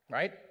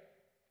 right?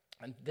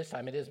 And this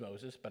time it is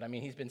Moses, but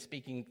he's been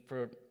speaking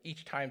for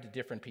each time to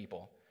different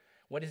people.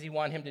 What does he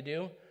want him to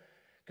do?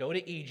 Go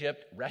to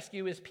Egypt,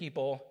 rescue his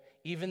people.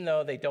 Even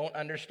though they don't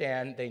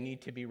understand, they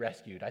need to be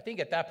rescued. I think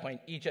at that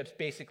point, Egypt's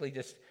basically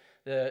just,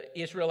 the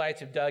Israelites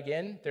have dug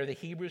in. They're the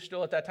Hebrews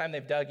still at that time.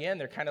 They've dug in.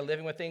 They're kind of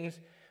living with things.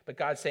 But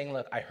God's saying,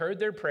 "Look, I heard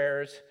their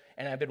prayers,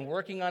 and I've been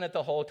working on it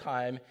the whole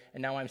time,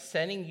 and now I'm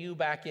sending you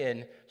back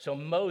in." So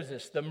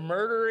Moses, the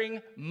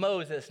murdering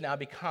Moses, now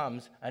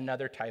becomes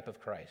another type of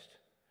Christ.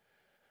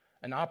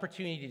 An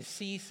opportunity to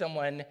see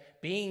someone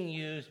being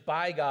used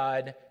by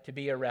God to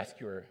be a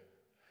rescuer.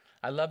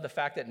 I love the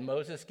fact that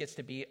Moses gets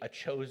to be a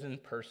chosen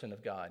person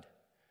of God.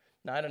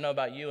 Now, I don't know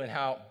about you and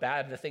how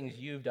bad the things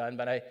you've done,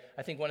 but I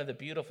think one of the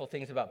beautiful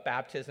things about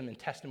baptism and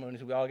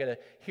testimonies, we all get to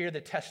hear the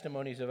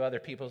testimonies of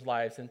other people's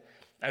lives. And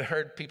I've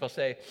heard people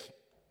say,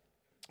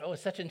 "Oh,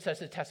 such and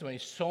such a testimony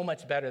is so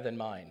much better than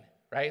mine,"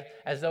 right?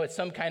 As though it's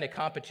some kind of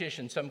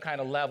competition, some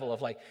kind of level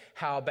of like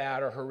how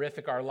bad or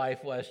horrific our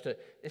life was.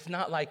 It's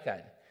not like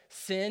that.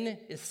 Sin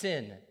is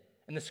sin,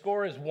 and the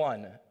score is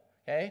 1,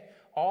 okay?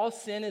 All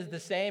sin is the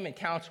same and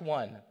counts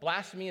 1.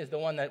 Blasphemy is the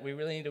one that we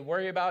really need to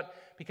worry about,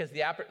 because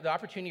the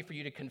opportunity for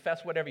you to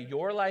confess whatever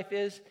your life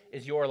is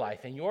your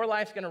life. And your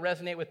life's going to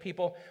resonate with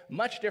people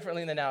much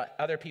differently than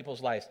other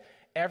people's lives.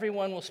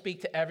 Everyone will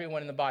speak to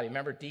everyone in the body.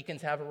 Remember,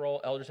 deacons have a role,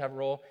 elders have a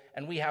role,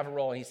 and we have a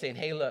role. And he's saying,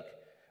 "Hey, look,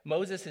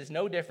 Moses is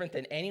no different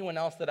than anyone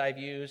else that I've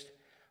used,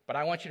 but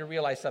I want you to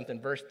realize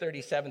something." Verse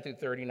 37 through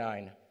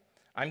 39.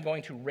 "I'm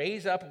going to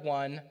raise up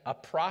one, a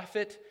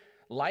prophet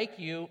like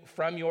you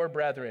from your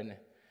brethren.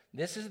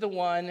 This is the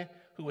one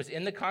who was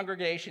in the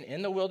congregation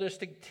in the wilderness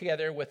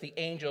together with the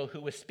angel who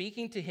was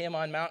speaking to him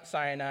on Mount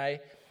Sinai,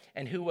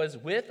 and who was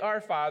with our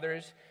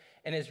fathers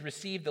and has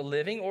received the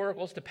living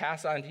oracles to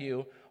pass on to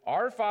you.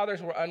 Our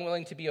fathers were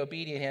unwilling to be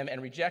obedient to him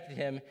and rejected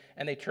him,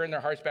 and they turned their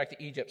hearts back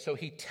to Egypt." So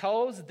he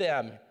tells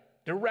them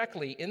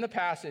directly in the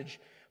passage,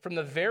 from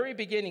the very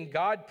beginning,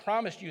 God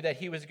promised you that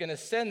he was going to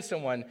send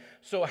someone.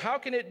 So how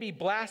can it be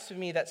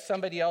blasphemy that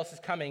somebody else is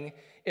coming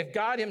if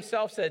God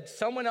himself said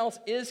someone else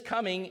is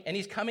coming and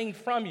he's coming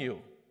from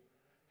you?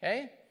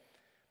 Okay?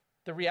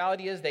 The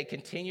reality is they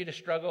continue to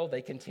struggle.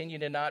 They continue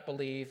to not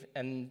believe.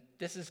 And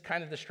this is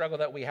kind of the struggle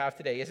that we have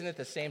today. Isn't it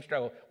the same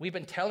struggle? We've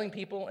been telling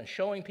people and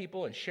showing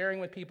people and sharing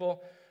with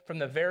people from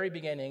the very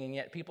beginning, and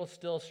yet people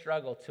still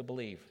struggle to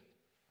believe.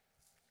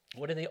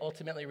 What do they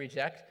ultimately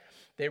reject?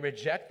 They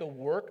reject the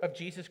work of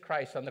Jesus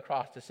Christ on the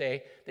cross to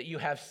say that you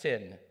have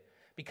sin.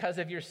 Because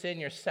of your sin,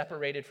 you're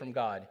separated from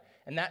God.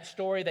 And that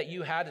story that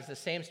you had is the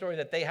same story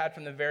that they had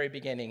from the very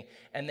beginning.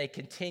 And they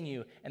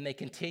continue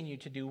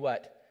to do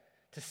what?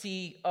 to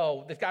see,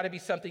 oh, there's got to be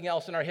something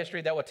else in our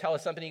history that will tell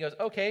us something. He goes,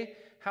 okay,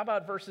 how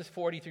about verses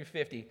 40 through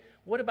 50?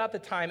 What about the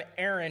time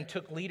Aaron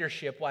took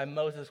leadership while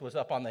Moses was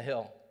up on the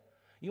hill?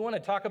 You want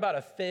to talk about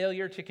a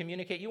failure to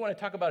communicate? You want to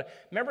talk about,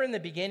 remember in the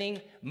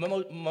beginning,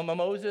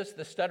 Moses,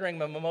 the stuttering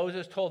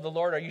Moses told the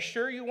Lord, are you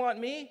sure you want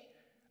me?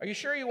 Are you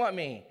sure you want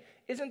me?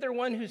 Isn't there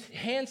one who's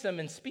handsome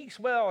and speaks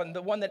well and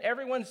the one that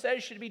everyone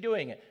says should be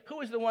doing it?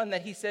 Who is the one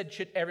that he said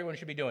everyone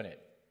should be doing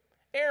it?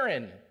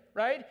 Aaron,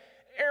 right?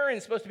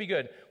 Aaron's supposed to be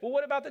good. Well,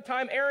 what about the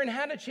time Aaron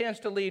had a chance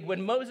to lead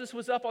when Moses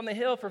was up on the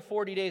hill for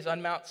 40 days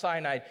on Mount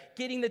Sinai,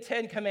 getting the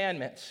 10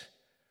 Commandments?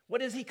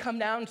 What does he come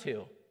down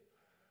to?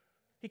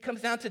 He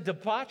comes down to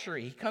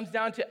debauchery. He comes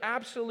down to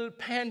absolute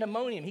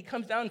pandemonium. He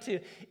comes down to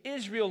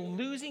Israel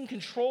losing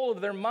control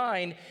of their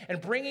mind and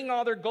bringing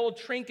all their gold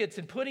trinkets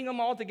and putting them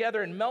all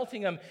together and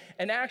melting them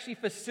and actually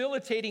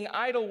facilitating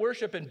idol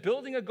worship and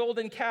building a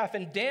golden calf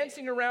and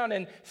dancing around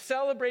and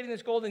celebrating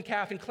this golden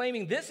calf and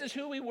claiming this is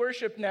who we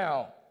worship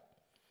now.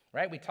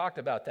 Right? We talked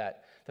about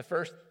that. The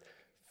first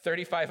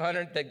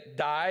 3,500 that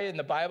die in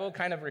the Bible,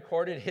 kind of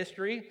recorded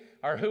history,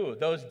 are who?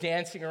 Those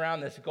dancing around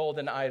this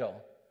golden idol.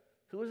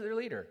 Who was their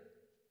leader?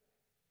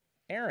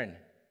 Aaron.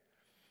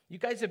 You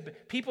guys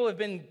people have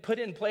been put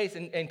in place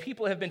and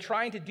people have been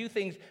trying to do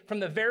things from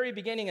the very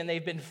beginning and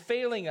they've been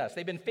failing us.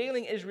 They've been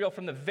failing Israel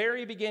from the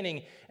very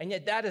beginning, and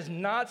yet that has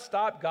not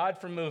stopped God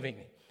from moving.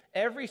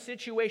 Every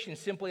situation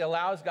simply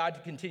allows God to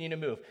continue to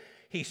move.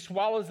 He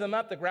swallows them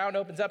up, the ground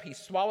opens up, he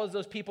swallows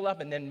those people up,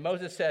 and then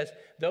Moses says,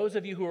 those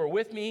of you who are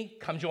with me,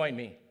 come join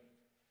me.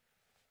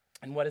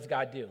 And what does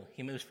God do?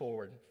 He moves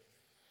forward.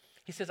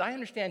 He says, I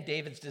understand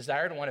David's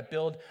desire to want to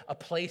build a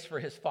place for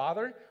his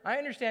father. I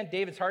understand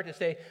David's heart to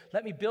say,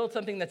 let me build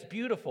something that's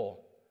beautiful.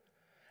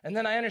 And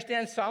then I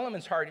understand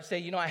Solomon's heart to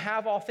say, I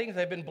have all things.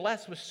 I've been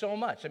blessed with so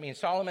much. I mean,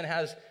 Solomon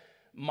has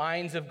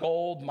mines of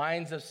gold,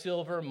 mines of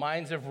silver,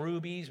 mines of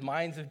rubies,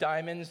 mines of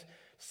diamonds,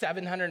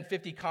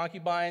 750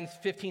 concubines,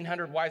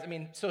 1,500 wives. I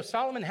mean, so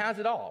Solomon has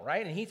it all,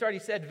 right? And he's already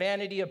said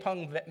vanity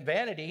upon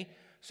vanity.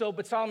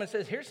 But Solomon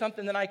says, here's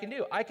something that I can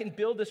do. I can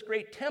build this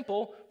great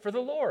temple for the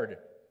Lord.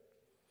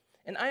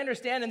 And I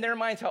understand in their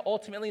minds how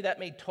ultimately that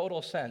made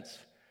total sense.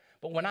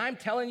 But when I'm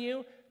telling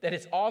you that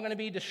it's all going to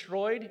be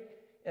destroyed,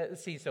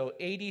 let's see, so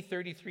AD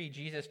 33,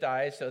 Jesus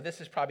dies. So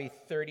this is probably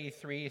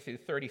 33 through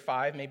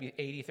 35, maybe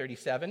AD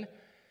 37.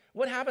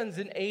 What happens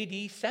in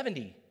AD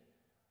 70?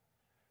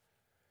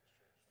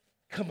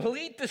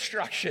 Complete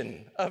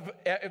destruction of,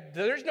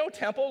 there's no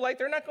temple. Like,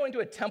 they're not going to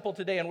a temple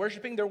today and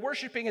worshiping. They're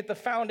worshiping at the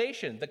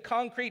foundation, the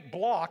concrete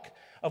block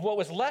of what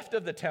was left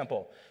of the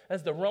temple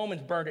as the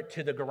Romans burned it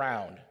to the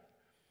ground.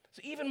 So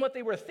even what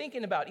they were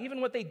thinking about,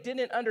 even what they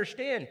didn't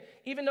understand,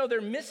 even though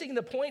they're missing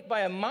the point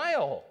by a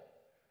mile,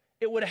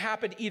 it would have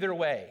happened either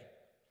way.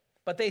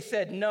 But they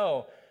said,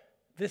 no,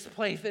 this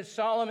place that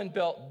Solomon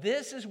built,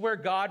 this is where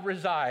God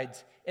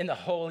resides in the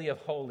Holy of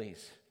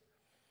Holies.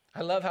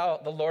 I love how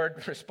the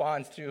Lord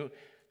responds to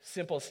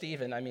simple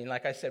Stephen. I mean,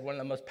 like I said, one of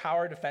the most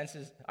power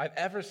defenses I've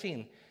ever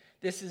seen.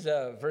 This is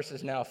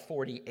verses now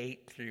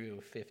 48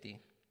 through 50.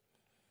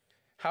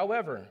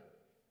 However,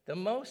 the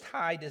Most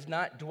High does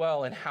not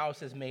dwell in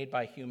houses made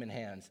by human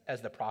hands,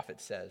 as the prophet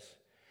says.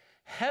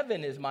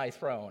 Heaven is my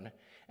throne,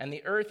 and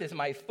the earth is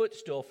my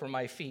footstool for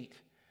my feet.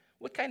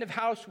 What kind of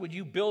house would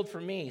you build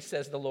for me,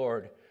 says the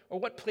Lord? Or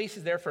what place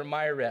is there for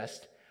my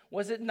rest?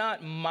 Was it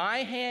not my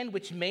hand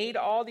which made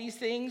all these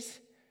things?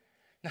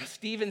 Now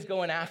Stephen's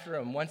going after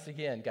him once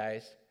again,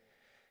 guys.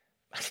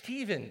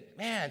 Stephen's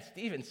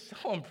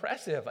so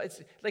impressive.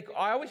 It's like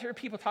I always hear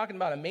people talking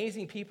about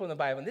amazing people in the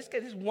Bible. And this guy,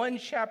 this one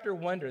chapter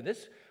wonder,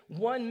 this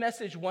one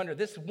message wonder,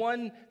 this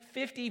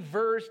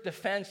 150-verse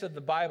defense of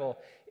the Bible,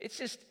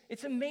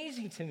 it's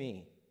amazing to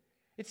me.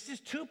 It's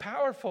just too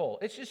powerful.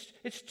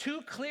 It's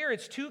too clear.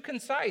 It's too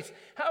concise.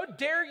 How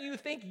dare you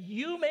think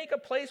you make a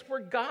place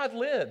where God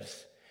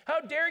lives? How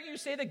dare you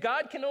say that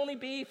God can only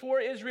be for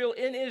Israel,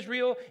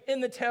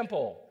 in the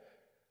temple?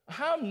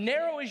 How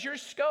narrow is your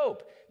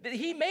scope? That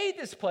he made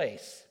this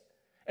place.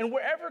 And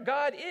wherever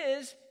God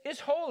is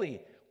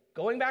holy.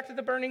 Going back to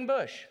the burning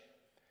bush.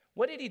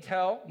 What did he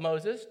tell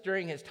Moses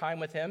during his time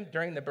with him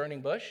during the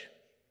burning bush?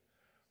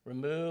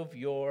 Remove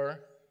your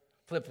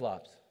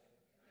flip-flops,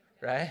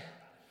 right?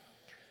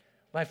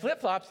 My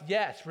flip-flops,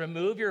 yes,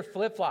 remove your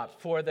flip-flops,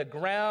 for the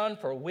ground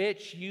for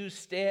which you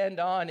stand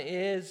on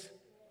is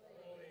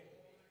holy.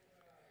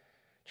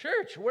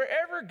 Church,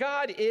 wherever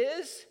God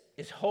is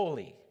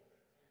holy.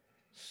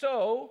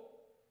 So,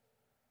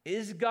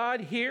 is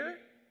God here?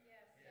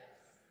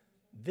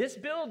 This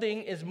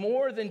building is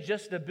more than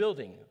just a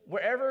building.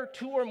 Wherever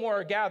two or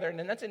more are gathered,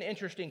 and that's an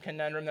interesting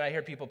conundrum that I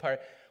hear people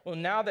part. Well,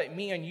 now that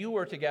me and you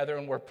are together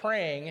and we're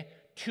praying,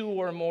 two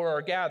or more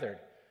are gathered.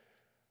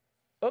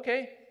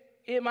 Okay,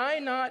 am I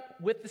not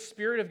with the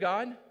Spirit of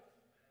God?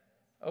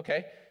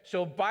 Okay,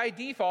 so by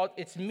default,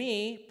 it's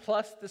me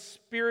plus the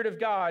Spirit of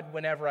God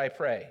whenever I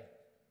pray.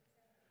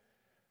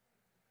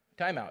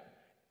 Time out.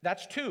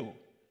 That's two.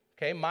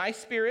 Okay, my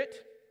spirit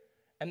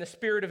and the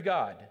Spirit of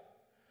God.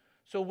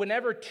 So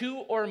whenever two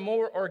or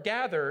more are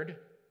gathered,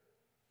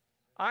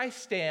 I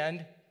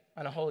stand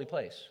on a holy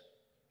place.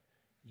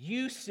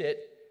 You sit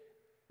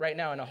right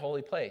now in a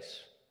holy place.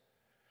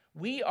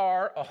 We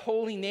are a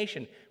holy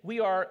nation. We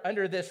are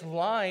under this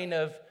line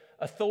of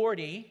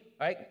authority,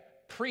 right?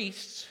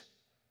 Priests.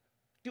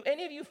 Do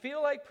any of you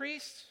feel like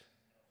priests?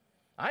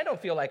 I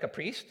don't feel like a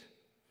priest.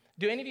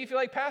 Do any of you feel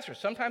like pastors?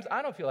 Sometimes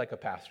I don't feel like a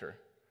pastor.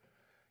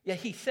 Yet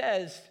he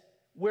says,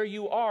 where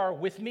you are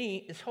with me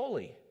is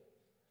holy.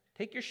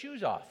 Take your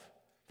shoes off.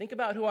 Think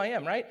about who I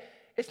am, right?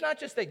 It's not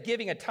just that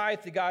giving a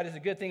tithe to God is a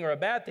good thing or a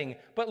bad thing,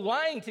 but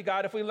lying to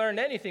God, if we learned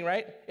anything,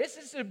 right? It's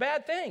just a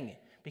bad thing.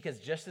 Because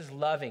just as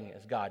loving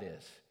as God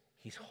is,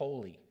 he's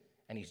holy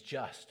and he's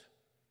just.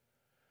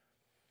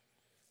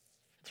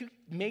 To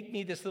make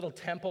me this little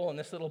temple and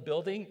this little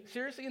building,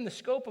 seriously, in the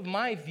scope of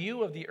my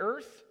view of the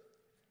earth,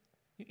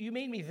 you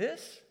made me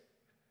this?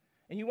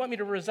 And you want me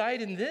to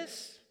reside in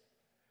this?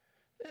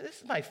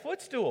 This is my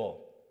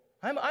footstool.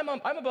 I'm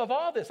above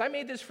all this. I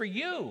made this for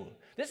you.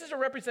 This is a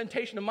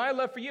representation of my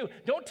love for you.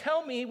 Don't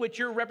tell me what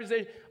you're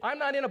representing. I'm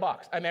not in a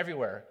box. I'm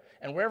everywhere.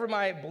 And wherever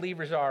my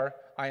believers are,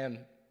 I am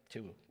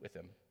too with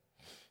them.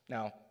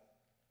 Now,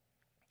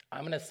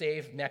 I'm going to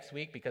save next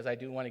week because I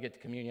do want to get to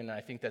communion, and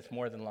I think that's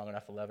more than long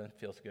enough. 11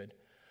 feels good.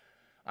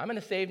 I'm going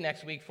to save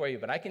next week for you,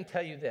 but I can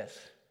tell you this.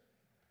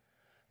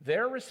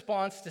 Their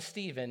response to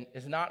Stephen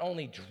is not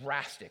only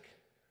drastic,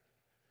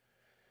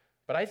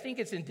 but I think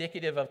it's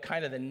indicative of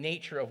kind of the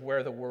nature of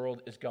where the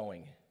world is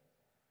going.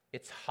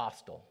 It's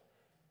hostile.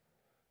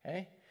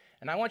 Okay?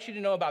 And I want you to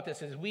know about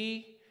this as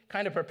we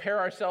kind of prepare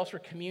ourselves for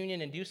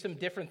communion and do some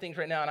different things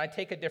right now, and I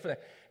take a different...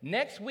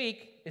 Next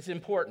week is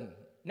important.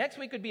 Next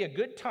week would be a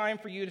good time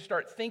for you to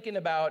start thinking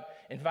about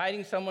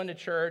inviting someone to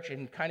church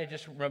and kind of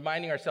just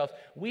reminding ourselves,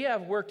 we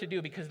have work to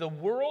do because the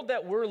world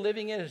that we're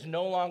living in is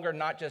no longer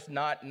not just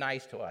not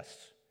nice to us.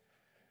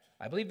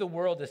 I believe the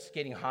world is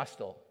getting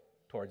hostile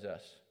towards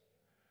us.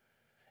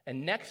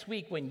 And next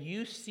week, when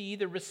you see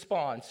the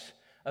response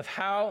of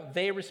how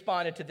they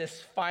responded to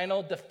this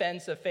final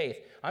defense of faith.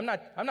 I'm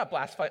not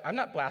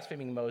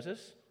blaspheming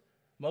Moses.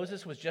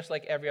 Moses was just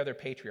like every other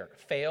patriarch,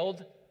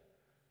 failed,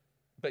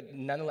 but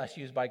nonetheless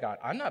used by God.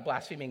 I'm not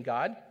blaspheming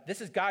God.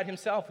 This is God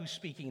himself who's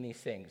speaking these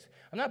things.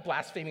 I'm not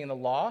blaspheming the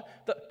law.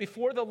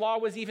 Before the law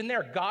was even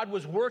there, God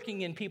was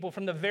working in people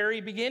from the very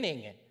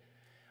beginning.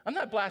 I'm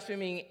not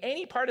blaspheming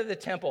any part of the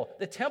temple.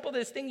 The temple,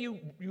 this thing you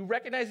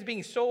recognize as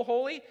being so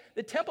holy,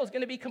 the temple is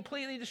going to be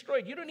completely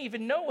destroyed. You don't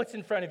even know what's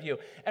in front of you.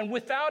 And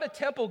without a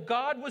temple,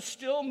 God was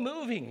still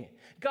moving.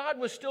 God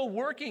was still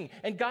working.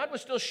 And God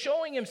was still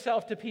showing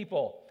himself to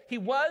people. He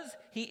was,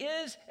 he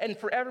is, and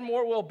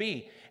forevermore will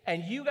be.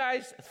 And you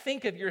guys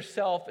think of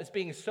yourself as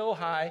being so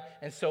high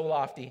and so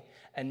lofty.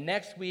 And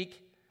next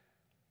week,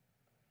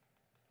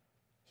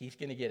 he's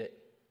going to get it.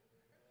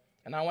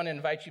 And I want to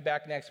invite you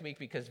back next week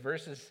because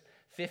verses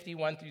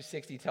 51 through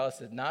 60 tell us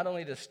that not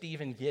only does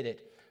Stephen get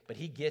it, but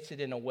he gets it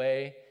in a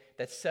way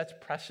that sets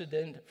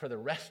precedent for the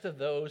rest of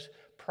those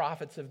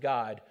prophets of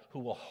God who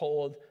will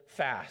hold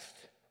fast.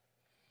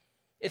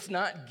 It's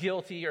not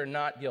guilty or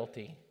not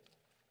guilty.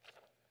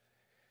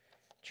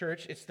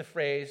 Church, it's the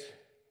phrase,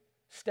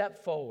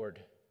 "Step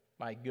forward,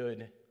 my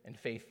good and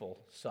faithful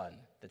son,"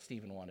 that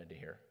Stephen wanted to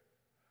hear.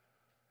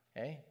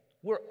 Okay?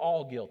 We're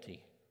all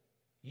guilty.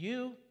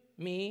 You,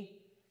 me,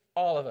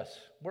 all of us.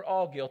 We're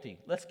all guilty.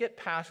 Let's get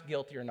past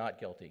guilty or not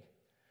guilty.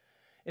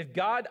 If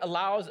God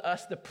allows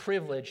us the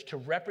privilege to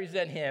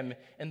represent him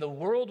in the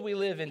world we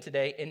live in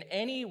today in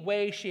any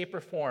way, shape,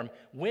 or form,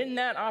 when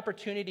that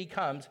opportunity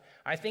comes,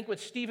 I think what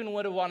Stephen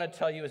would have wanted to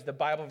tell you is the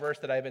Bible verse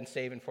that I've been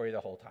saving for you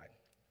the whole time.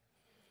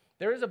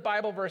 There is a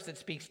Bible verse that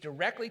speaks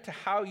directly to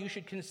how you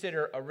should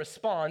consider a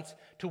response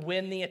to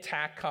when the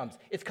attack comes.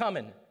 It's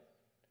coming.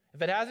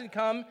 If it hasn't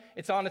come,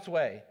 it's on its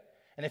way.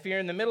 And if you're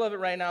in the middle of it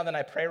right now, then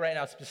I pray right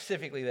now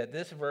specifically that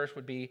this verse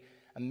would be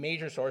a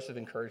major source of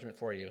encouragement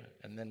for you.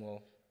 And then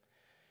we'll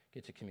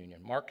get to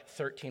communion. Mark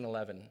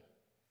 13:11.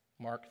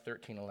 Mark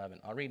 13:11.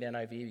 I'll read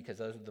NIV because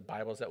those are the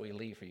Bibles that we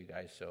leave for you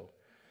guys. So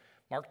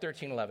Mark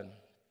 13:11.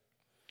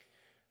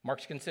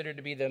 Mark's considered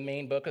to be the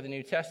main book of the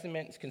New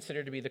Testament. It's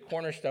considered to be the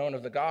cornerstone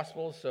of the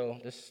Gospels. So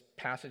this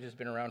passage has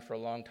been around for a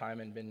long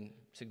time and been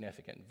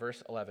significant.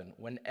 Verse 11.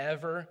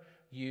 Whenever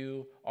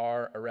you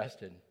are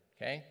arrested.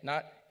 Okay?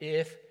 Not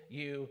if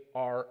you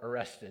are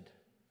arrested.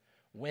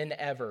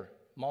 Whenever.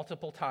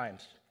 Multiple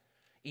times.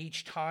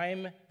 Each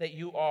time that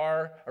you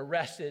are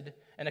arrested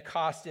and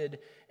accosted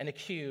and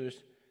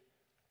accused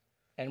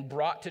and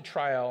brought to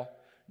trial,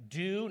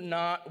 do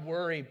not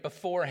worry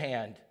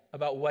beforehand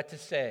about what to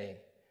say,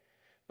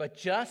 but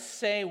just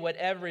say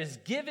whatever is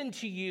given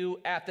to you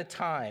at the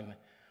time,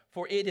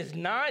 for it is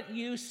not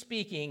you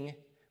speaking,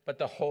 but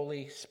the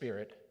Holy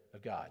Spirit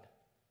of God.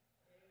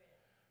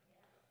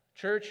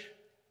 Church,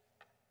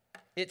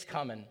 it's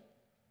coming.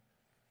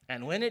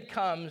 And when it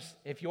comes,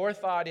 if your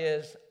thought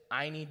is,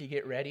 I need to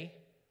get ready,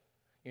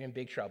 you're in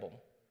big trouble.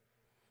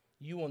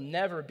 You will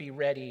never be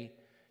ready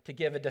to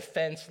give a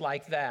defense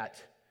like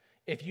that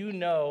if you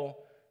know,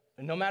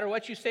 no matter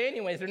what you say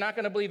anyways, they're not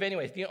going to believe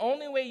anyways. The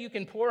only way you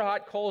can pour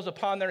hot coals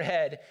upon their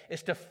head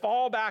is to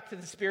fall back to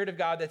the Spirit of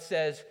God that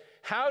says,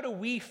 how do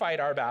we fight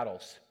our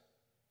battles?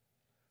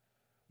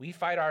 We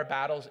fight our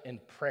battles in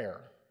prayer,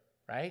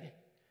 right?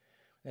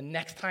 The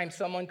next time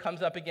someone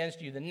comes up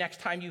against you, the next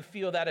time you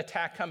feel that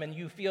attack coming,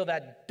 you feel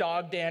that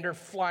dog dander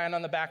flying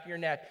on the back of your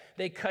neck,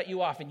 they cut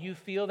you off, and you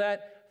feel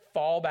that,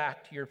 fall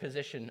back to your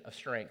position of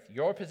strength.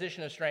 Your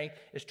position of strength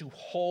is to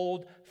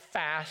hold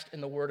fast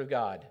in the Word of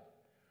God.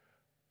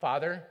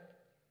 Father,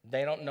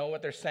 they don't know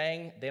what they're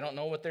saying. They don't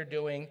know what they're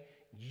doing.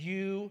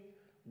 You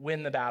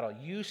win the battle.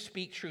 You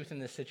speak truth in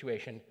this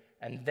situation,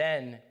 and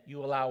then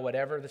you allow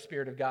whatever the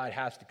Spirit of God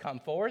has to come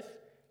forth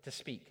to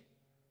speak.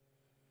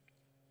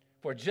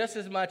 For just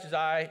as much as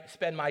I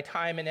spend my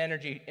time and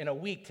energy in a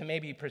week to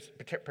maybe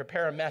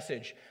prepare a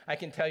message, I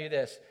can tell you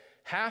this.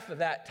 Half of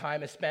that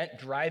time is spent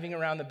driving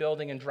around the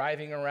building and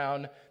driving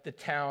around the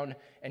town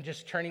and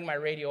just turning my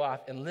radio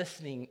off and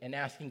listening and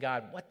asking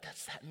God, what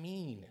does that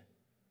mean?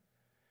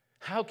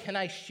 How can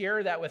I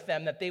share that with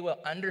them that they will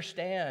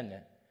understand?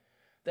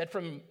 That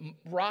from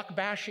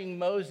rock-bashing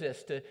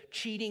Moses to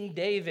cheating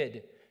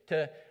David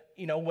to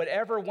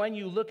whatever one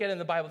you look at in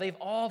the Bible, they've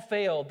all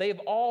failed. They've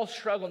all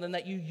struggled, and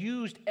that you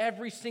used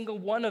every single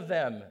one of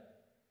them.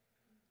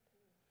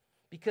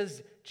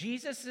 Because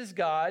Jesus is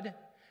God,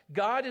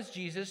 God is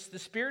Jesus, the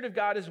Spirit of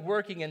God is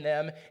working in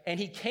them, and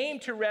he came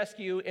to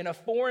rescue in a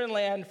foreign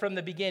land from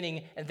the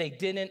beginning, and they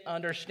didn't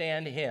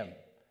understand him.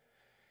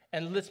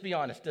 And let's be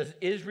honest, does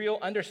Israel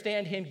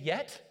understand him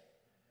yet?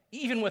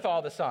 Even with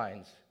all the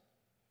signs?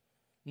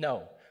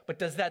 No. But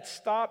does that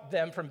stop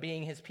them from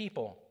being his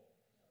people?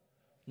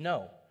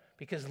 No.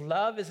 Because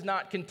love is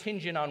not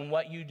contingent on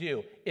what you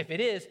do. If it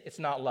is, it's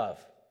not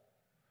love,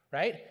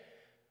 right?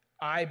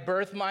 I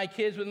birth my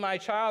kids with my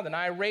child, and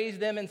I raise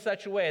them in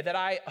such a way that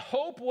I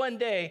hope one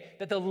day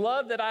that the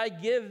love that I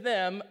give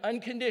them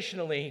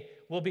unconditionally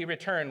will be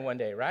returned one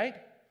day, right?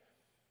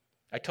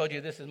 I told you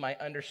this is my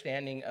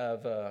understanding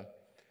of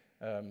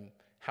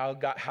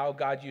how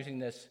God's using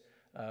this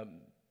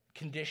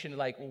condition.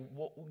 Like,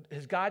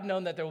 has God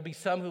known that there will be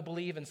some who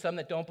believe and some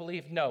that don't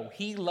believe? No,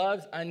 he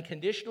loves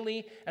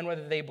unconditionally, and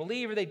whether they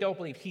believe or they don't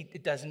believe,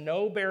 it does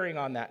no bearing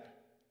on that.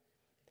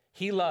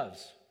 He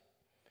loves.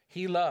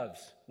 He loves,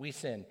 we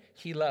sin.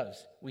 He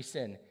loves, we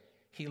sin.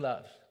 He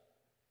loves.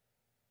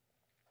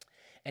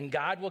 And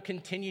God will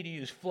continue to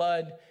use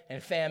flood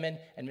and famine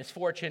and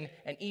misfortune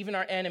and even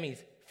our enemies.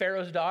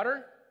 Pharaoh's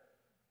daughter,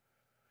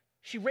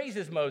 she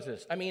raises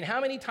Moses. I mean, how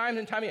many times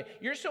and time again?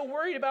 You're so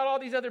worried about all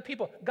these other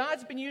people.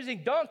 God's been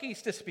using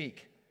donkeys to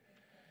speak.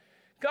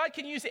 God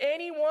can use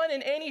anyone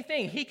and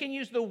anything. He can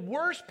use the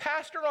worst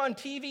pastor on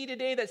TV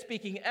today that's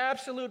speaking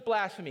absolute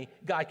blasphemy.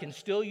 God can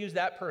still use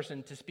that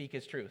person to speak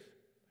his truth.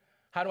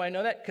 How do I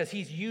know that? Because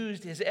he's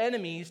used his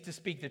enemies to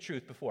speak the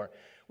truth before.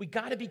 We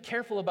got to be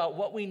careful about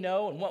what we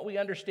know and what we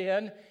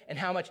understand and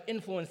how much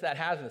influence that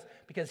has on us,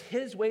 because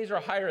his ways are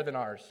higher than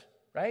ours,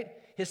 right?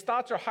 His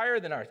thoughts are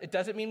higher than ours. It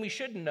doesn't mean we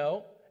shouldn't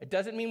know. It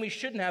doesn't mean we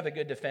shouldn't have a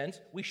good defense.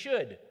 We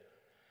should.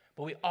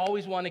 But we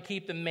always want to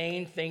keep the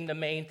main thing the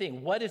main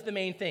thing. What is the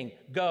main thing?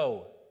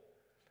 Go,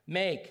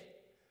 make,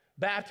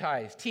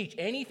 baptize, teach.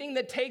 Anything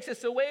that takes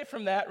us away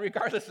from that,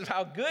 regardless of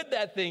how good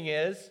that thing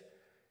is,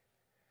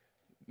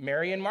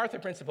 Mary and Martha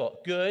principle,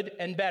 good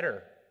and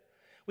better.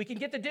 We can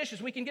get the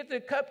dishes, we can get the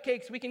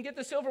cupcakes, we can get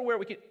the silverware,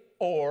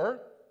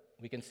 or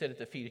we can sit at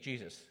the feet of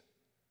Jesus.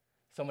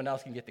 Someone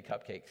else can get the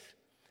cupcakes.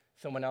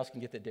 Someone else can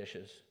get the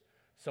dishes.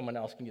 Someone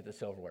else can get the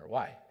silverware.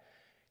 Why?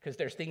 Because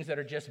there's things that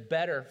are just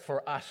better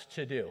for us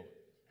to do.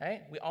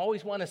 Right? We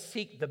always want to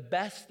seek the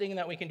best thing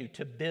that we can do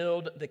to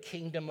build the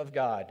kingdom of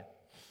God.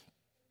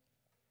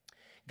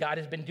 God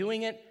has been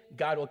doing it.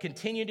 God will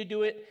continue to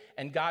do it.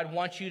 And God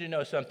wants you to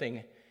know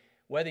something.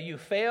 Whether you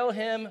fail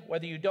him,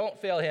 whether you don't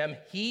fail him,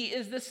 he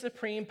is the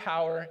supreme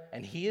power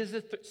and he is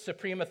the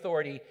supreme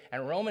authority.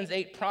 And Romans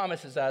 8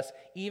 promises us,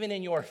 even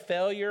in your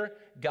failure,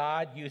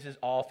 God uses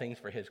all things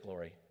for his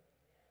glory.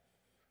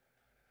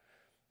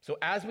 So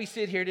as we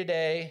sit here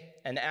today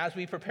and as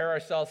we prepare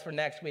ourselves for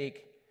next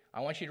week,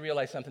 I want you to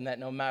realize something, that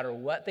no matter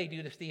what they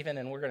do to Stephen,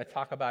 and we're going to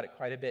talk about it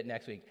quite a bit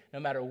next week, no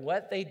matter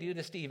what they do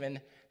to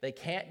Stephen, they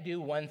can't do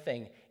one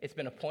thing. It's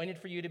been appointed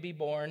for you to be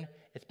born.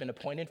 It's been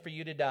appointed for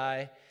you to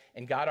die.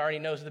 And God already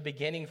knows the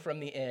beginning from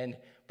the end.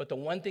 But the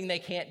one thing they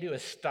can't do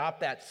is stop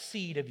that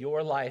seed of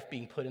your life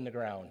being put in the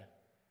ground.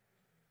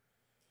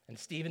 And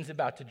Stephen's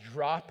about to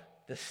drop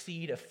the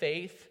seed of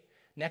faith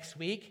next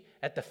week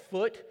at the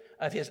foot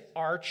of his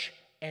arch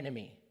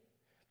enemy.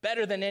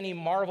 Better than any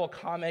Marvel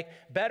comic,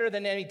 better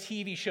than any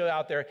TV show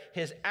out there,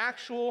 his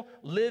actual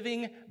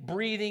living,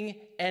 breathing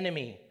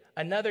enemy.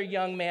 Another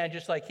young man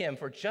just like him.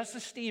 For just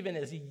as Stephen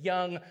is a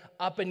young,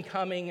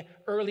 up-and-coming,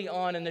 early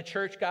on in the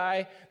church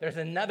guy, there's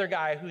another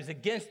guy who's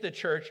against the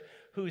church,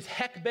 who's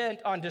heck-bent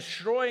on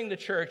destroying the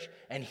church,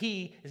 and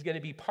he is going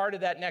to be part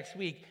of that next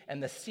week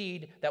and the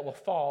seed that will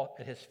fall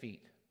at his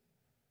feet.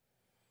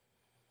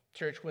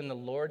 Church, when the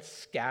Lord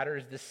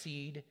scatters the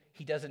seed,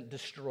 he doesn't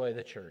destroy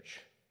the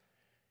church.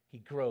 He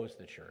grows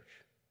the church,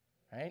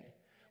 right?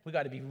 We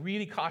got to be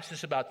really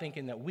cautious about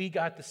thinking that we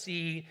got the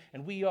seed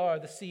and we are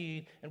the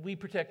seed and we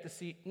protect the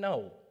seed.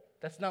 No,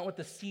 that's not what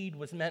the seed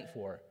was meant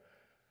for.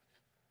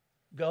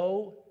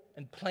 Go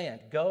and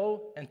plant,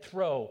 go and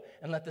throw,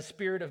 and let the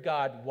Spirit of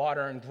God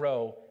water and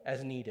grow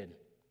as needed.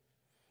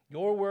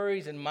 Your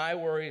worries and my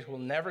worries will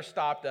never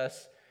stop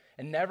us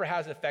and never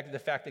has affected the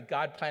fact that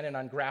God planned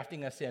on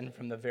grafting us in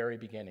from the very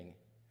beginning.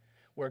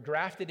 We're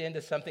grafted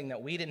into something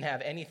that we didn't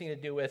have anything to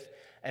do with,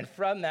 and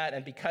from that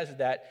and because of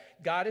that,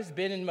 God has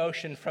been in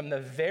motion from the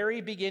very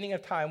beginning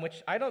of time,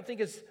 which I don't think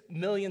is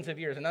millions of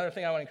years. Another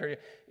thing I want to encourage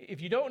you,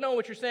 if you don't know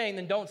what you're saying,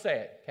 then don't say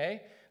it,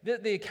 okay?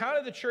 The account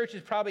of the church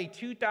is probably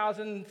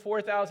 2,000,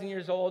 4,000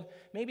 years old.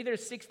 Maybe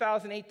there's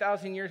 6,000,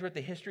 8,000 years worth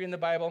of history in the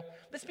Bible.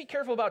 Let's be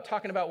careful about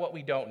talking about what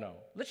we don't know.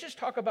 Let's just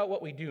talk about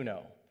what we do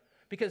know,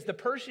 because the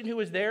person who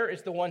is there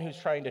is the one who's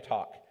trying to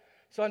talk.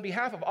 So on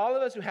behalf of all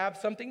of us who have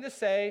something to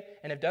say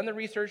and have done the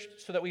research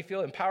so that we feel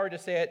empowered to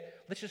say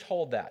it, let's just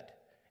hold that.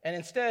 And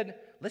instead,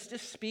 let's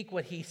just speak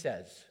what he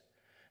says.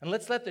 And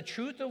let's let the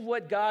truth of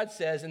what God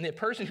says and the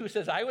person who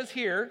says, I was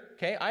here,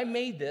 okay, I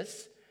made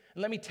this,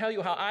 and let me tell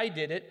you how I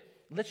did it,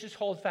 let's just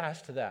hold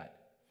fast to that.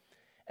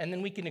 And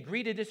then we can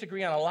agree to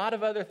disagree on a lot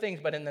of other things,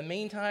 but in the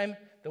meantime,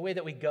 the way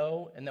that we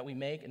go and that we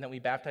make and that we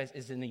baptize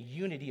is in the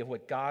unity of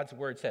what God's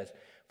word says.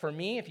 For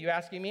me, if you're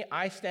asking me,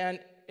 I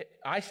stand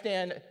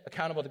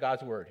accountable to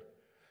God's word.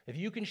 If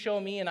you can show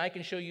me and I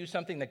can show you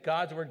something that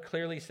God's word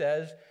clearly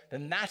says,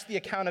 then that's the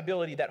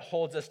accountability that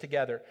holds us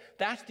together.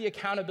 That's the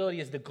accountability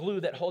is the glue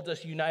that holds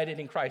us united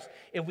in Christ.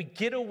 If we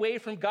get away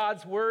from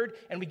God's word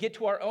and we get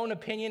to our own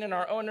opinion and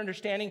our own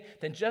understanding,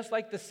 then just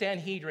like the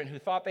Sanhedrin who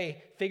thought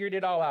they figured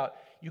it all out,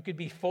 you could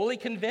be fully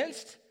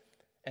convinced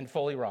and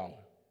fully wrong.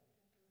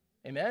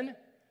 Amen?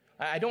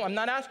 I'm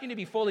not asking you to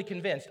be fully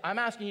convinced. I'm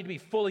asking you to be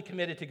fully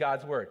committed to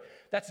God's word.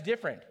 That's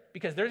different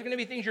because there's going to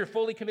be things you're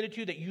fully committed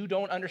to that you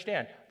don't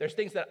understand. There's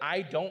things that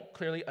I don't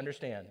clearly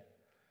understand.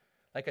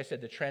 Like I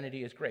said, the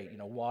Trinity is great,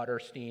 water,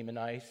 steam, and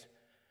ice.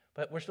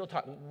 But we're still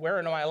talking, where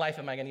in my life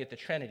am I going to get the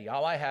Trinity?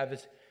 All I have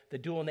is the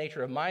dual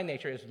nature of my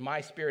nature is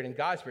my spirit and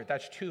God's spirit.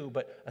 That's two,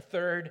 but a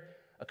third,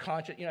 a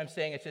conscious, I'm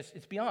saying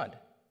it's beyond.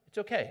 It's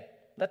okay.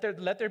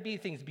 Let there be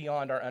things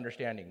beyond our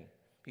understanding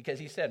because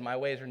he said, my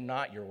ways are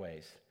not your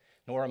ways.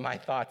 Nor are my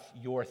thoughts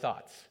your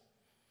thoughts.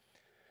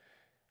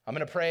 I'm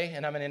going to pray,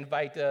 and I'm going to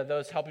invite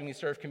those helping me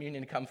serve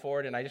communion to come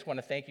forward, and I just want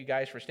to thank you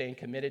guys for staying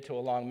committed to a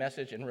long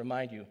message and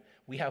remind you,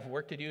 we have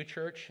work to do,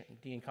 church.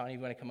 Dee and Connie, you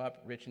want to come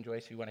up? Rich and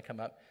Joyce, you want to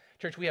come up?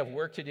 Church, we have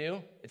work to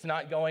do. It's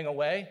not going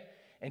away.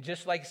 And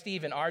just like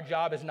Stephen, our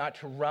job is not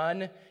to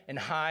run and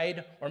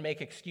hide or make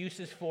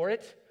excuses for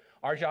it.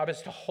 Our job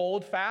is to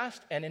hold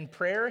fast and in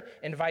prayer,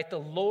 invite the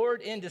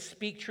Lord in to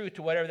speak truth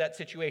to whatever that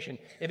situation.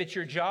 If it's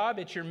your job,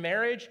 it's your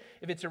marriage,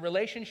 if it's a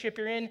relationship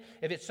you're in,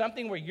 if it's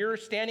something where you're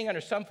standing under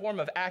some form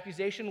of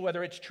accusation,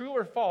 whether it's true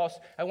or false,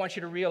 I want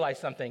you to realize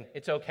something.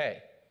 It's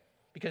okay.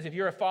 Because if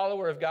you're a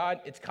follower of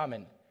God, it's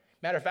coming.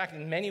 Matter of fact,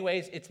 in many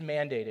ways, it's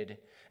mandated.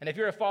 And if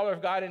you're a follower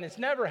of God and it's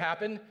never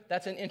happened,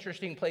 that's an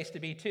interesting place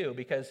to be too,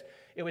 because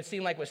it would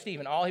seem like with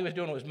Stephen, all he was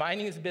doing was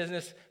minding his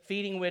business,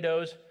 feeding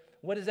widows.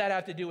 What does that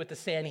have to do with the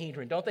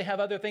Sanhedrin? Don't they have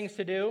other things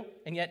to do?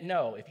 And yet,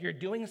 no. If you're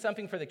doing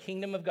something for the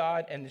kingdom of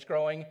God and it's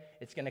growing,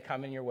 it's going to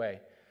come in your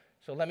way.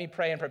 So let me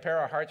pray and prepare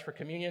our hearts for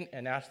communion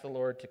and ask the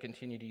Lord to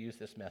continue to use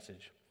this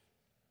message.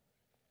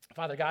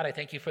 Father God, I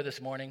thank you for this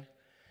morning.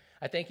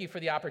 I thank you for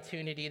the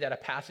opportunity that a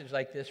passage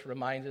like this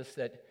reminds us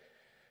that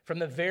from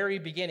the very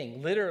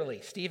beginning,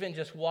 literally, Stephen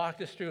just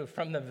walked us through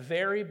from the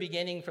very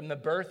beginning, from the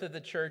birth of the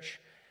church,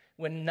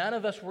 when none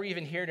of us were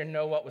even here to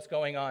know what was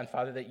going on,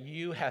 Father, that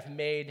you have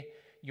made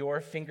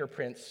your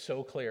fingerprints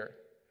so clear.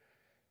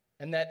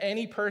 And that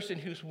any person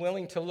who's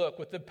willing to look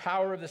with the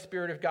power of the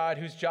Spirit of God,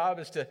 whose job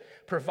is to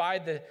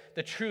provide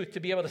the truth, to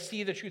be able to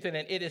see the truth in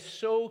it, it is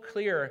so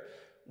clear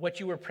what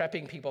you were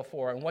prepping people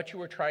for and what you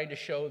were trying to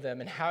show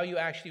them and how you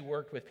actually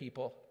worked with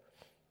people.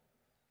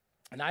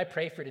 And I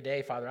pray for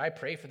today, Father. I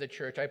pray for the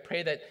church. I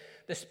pray that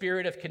the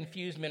spirit of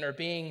confusion or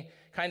being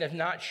kind of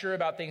not sure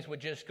about things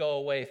would just go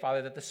away,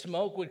 Father, that the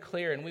smoke would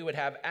clear and we would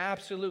have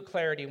absolute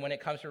clarity when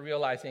it comes to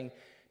realizing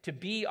to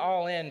be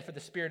all in for the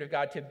Spirit of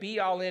God, to be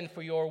all in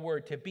for your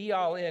word, to be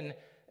all in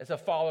as a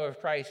follower of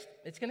Christ,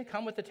 it's going to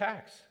come with the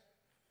tax.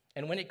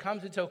 And when it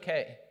comes, it's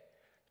okay.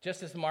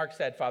 Just as Mark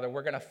said, Father,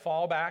 we're going to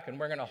fall back and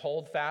we're going to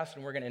hold fast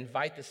and we're going to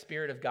invite the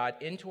Spirit of God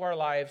into our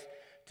lives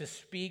to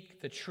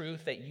speak the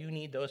truth that you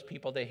need those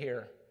people to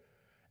hear.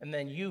 And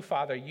then you,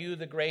 Father, you,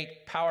 the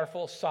great,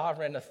 powerful,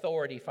 sovereign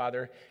authority,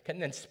 Father, can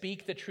then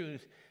speak the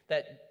truth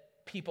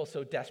that people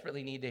so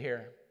desperately need to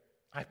hear.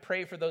 I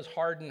pray for those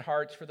hardened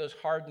hearts, for those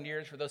hardened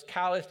ears, for those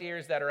calloused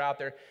ears that are out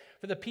there,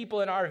 for the people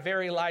in our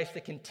very lives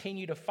that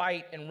continue to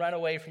fight and run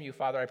away from you,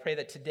 Father. I pray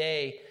that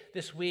today,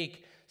 this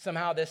week,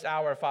 somehow this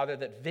hour, Father,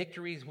 that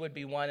victories would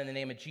be won in the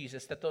name of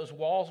Jesus, that those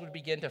walls would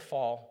begin to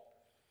fall.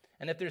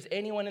 And if there's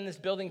anyone in this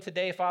building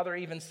today, Father,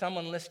 even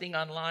someone listening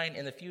online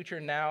in the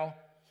future now,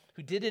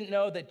 who didn't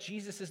know that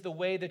Jesus is the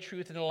way, the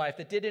truth, and the life,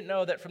 that didn't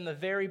know that from the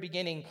very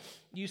beginning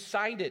you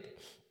signed it,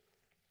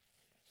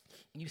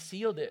 you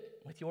sealed it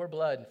with your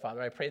blood,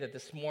 Father. I pray that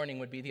this morning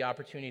would be the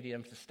opportunity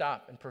to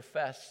stop and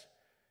profess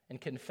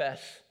and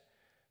confess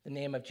the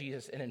name of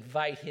Jesus and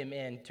invite him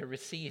in to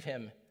receive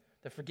him,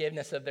 the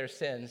forgiveness of their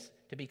sins,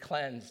 to be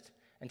cleansed,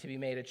 and to be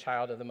made a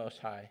child of the Most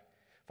High.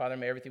 Father,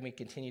 may everything we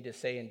continue to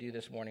say and do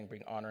this morning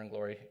bring honor and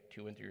glory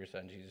to and through your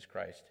Son, Jesus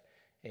Christ.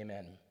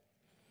 Amen.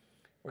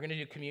 We're going to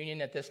do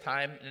communion at this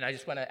time, and I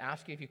just want to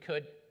ask you if you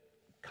could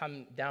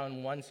come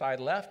down one side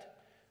left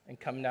and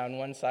come down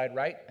one side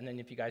right, and then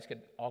if you guys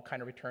could all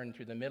kind of return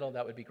through the middle,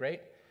 that would be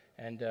great.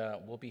 And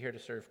we'll be here to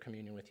serve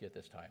communion with you at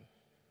this time.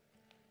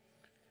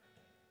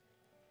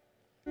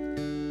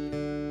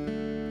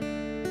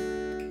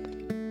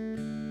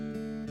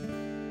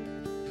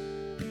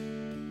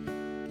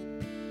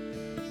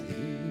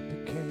 He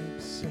became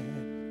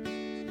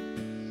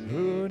sin,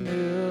 who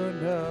knew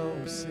no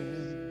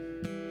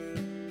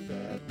sin,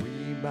 that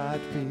we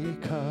might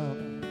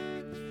become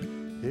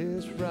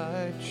his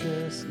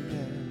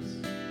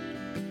righteousness.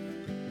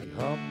 He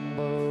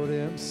humbled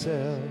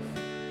himself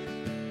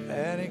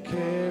and he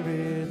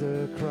carried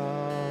the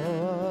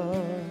cross.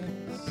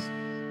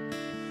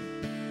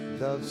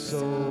 Love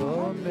so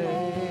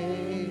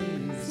amazing,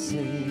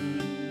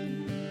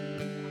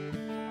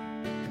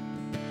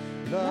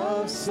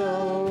 love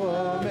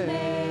so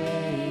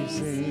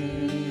amazing.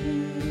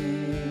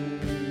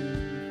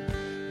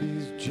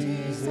 He's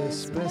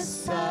Jesus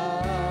Messiah,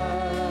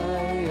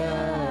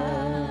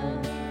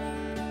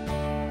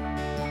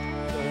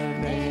 the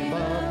name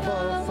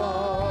above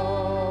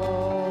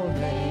all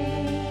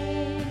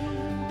names,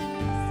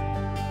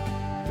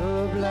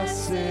 the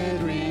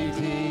blessed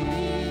Redeemer,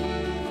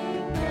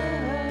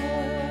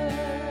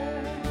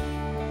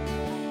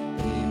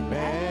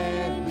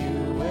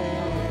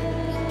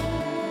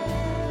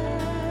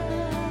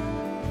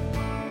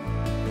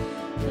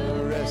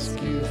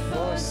 rescue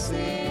for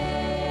sinners,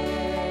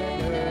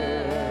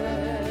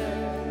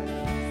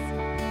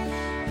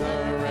 the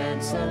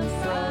ransom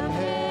from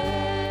heaven.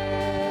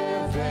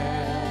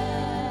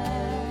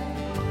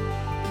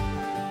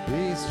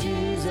 He's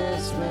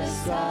Jesus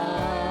Messiah,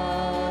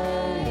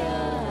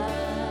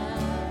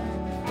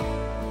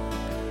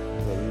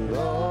 the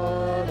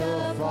Lord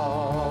of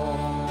all.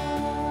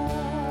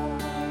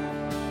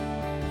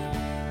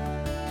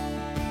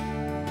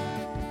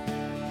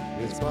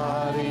 His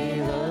body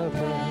the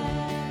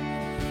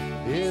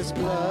bread, his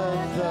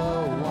blood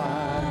the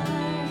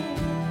wine,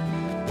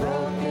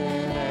 broken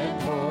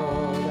and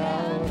poured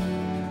out,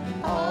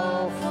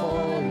 all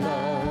for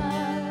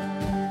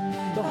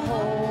love. The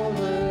whole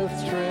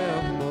earth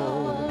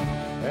trembled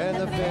and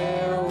the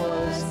veil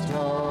was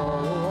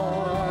torn.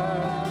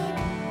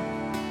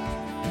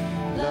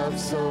 Love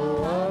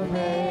so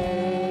amazing,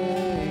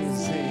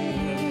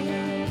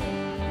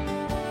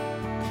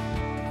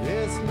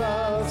 his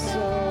love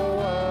so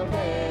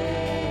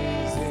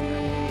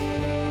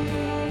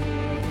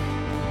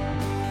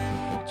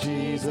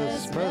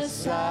Jesus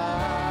Messiah,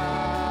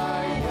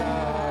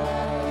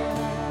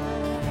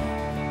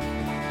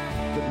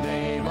 the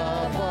name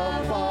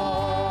above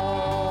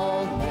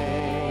all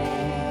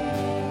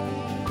names,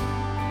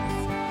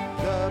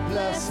 the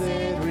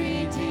blessed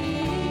Redeemer,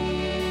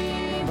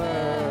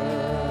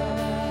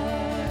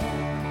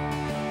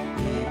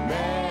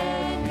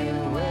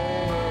 Emmanuel,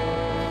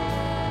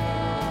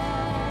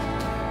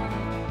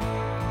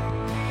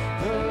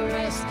 the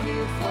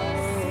rescue for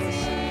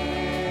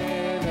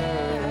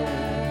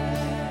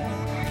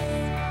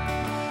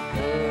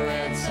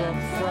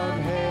from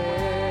heaven.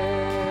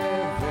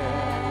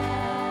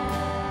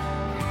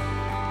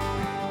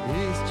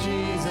 He's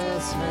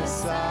Jesus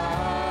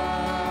Messiah.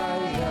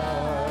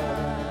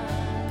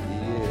 He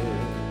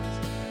is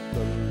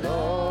the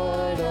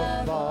Lord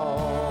of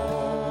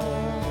all.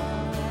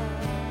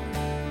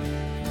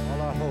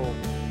 All our hope,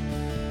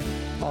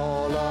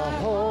 all our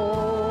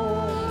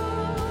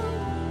hope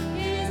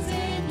is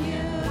in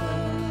you.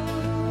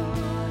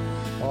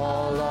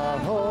 All our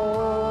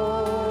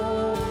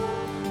hope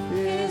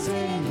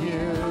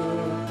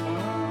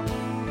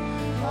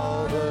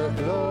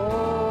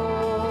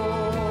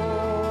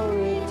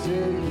glory to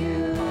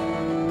you,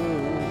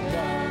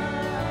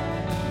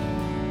 God,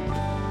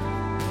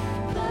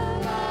 the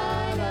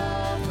light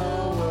of the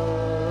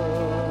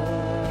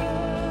world.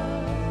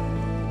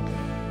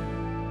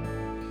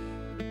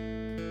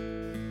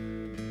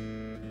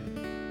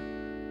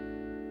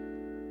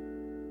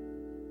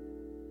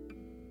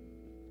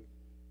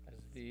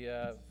 As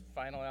the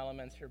final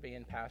elements are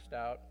being passed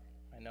out,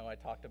 I know I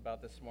talked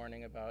about this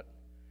morning about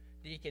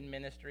deacon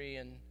ministry,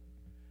 and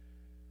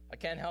I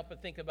can't help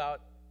but think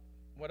about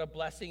what a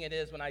blessing it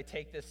is when I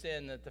take this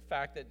in, that the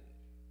fact that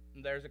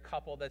there's a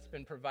couple that's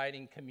been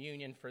providing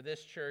communion for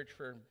this church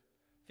for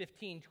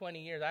 15,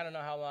 20 years. I don't know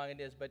how long it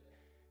is, but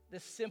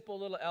this simple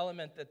little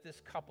element that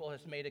this couple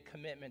has made a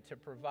commitment to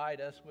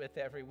provide us with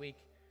every week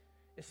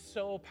is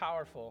so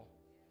powerful.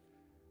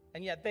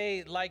 And yet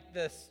they, like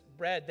this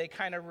bread, they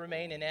kind of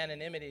remain in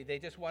anonymity. They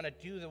just want to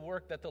do the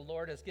work that the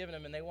Lord has given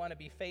them, and they want to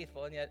be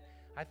faithful. And yet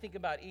I think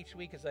about each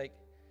week as like,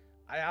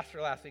 I asked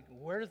her last week,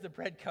 where does the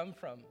bread come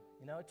from?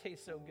 You know, it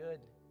tastes so good.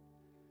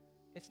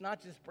 It's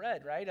not just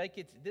bread, right? Like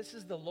this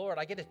is the Lord.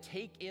 I get to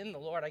take in the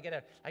Lord. I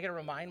get to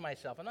remind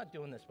myself, I'm not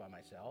doing this by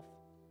myself.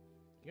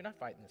 You're not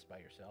fighting this by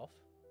yourself.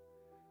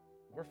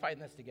 We're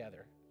fighting this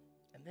together.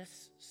 And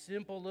this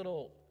simple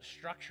little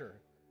structure,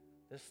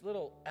 this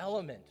little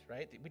element,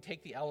 right? We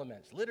take the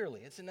elements,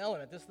 literally, it's an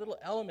element. This little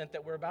element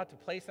that we're about to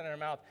place in our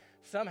mouth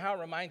somehow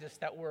reminds us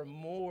that we're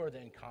more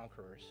than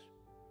conquerors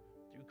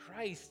through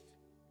Christ,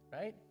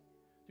 right?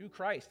 Through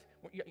Christ.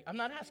 I'm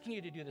not asking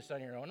you to do this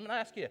on your own. I'm not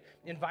asking you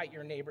to invite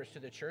your neighbors to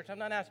the church. I'm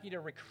not asking you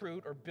to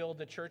recruit or build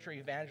the church or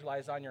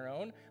evangelize on your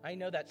own. I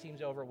know that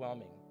seems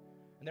overwhelming.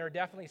 And there are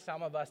definitely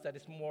some of us that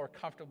it's more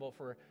comfortable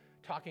for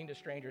talking to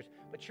strangers.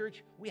 But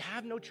church, we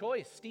have no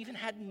choice. Stephen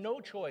had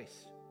no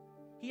choice.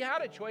 He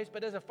had a choice,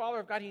 but as a follower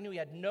of God, he knew he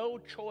had no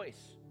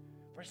choice.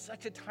 For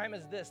such a time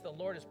as this, the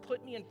Lord has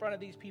put me in front of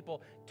these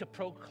people to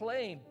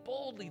proclaim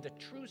boldly the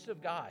truths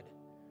of God.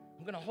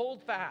 I'm going to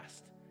hold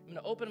fast. I'm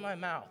going to open my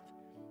mouth,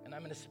 and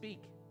I'm going to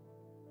speak.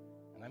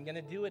 And I'm going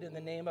to do it in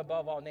the name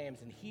above all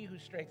names, and he who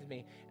strengthens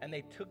me. And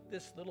they took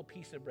this little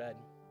piece of bread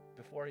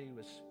before he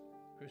was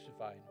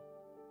crucified,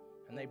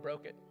 and they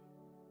broke it.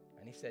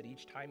 And he said,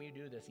 each time you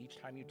do this,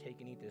 each time you take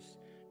and eat this,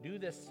 do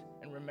this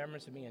in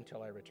remembrance of me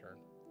until I return.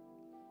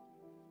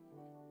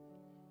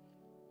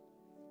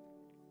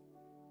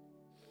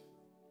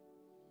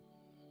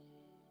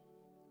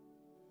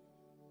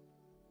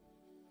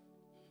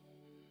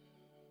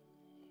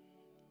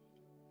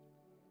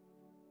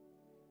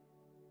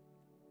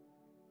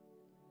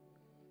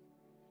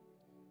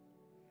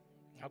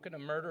 How can a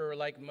murderer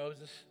like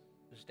Moses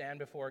stand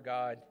before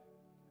God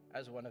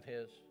as one of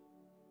his?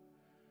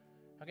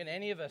 How can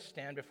any of us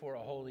stand before a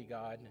holy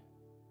God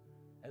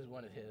as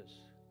one of his?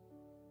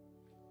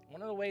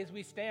 One of the ways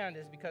we stand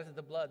is because of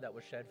the blood that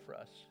was shed for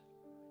us.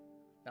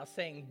 Now,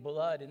 saying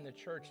blood in the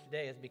church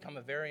today has become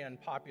a very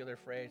unpopular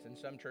phrase, and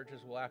some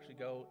churches will actually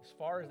go as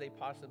far as they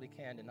possibly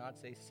can to not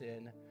say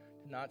sin,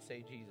 to not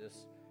say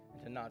Jesus,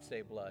 and to not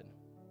say blood.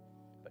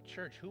 But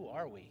church, who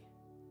are we?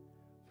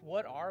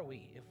 What are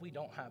we if we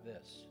don't have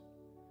this?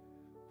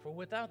 For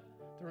without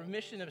the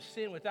remission of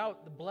sin,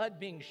 without the blood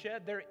being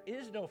shed, there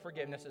is no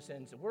forgiveness of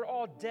sins. We're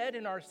all dead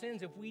in our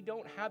sins if we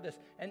don't have this.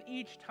 And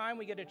each time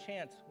we get a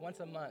chance, once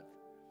a month,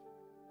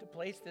 to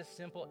place this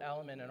simple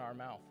element in our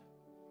mouth,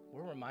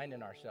 we're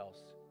reminding ourselves.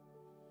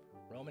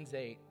 Romans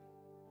 8,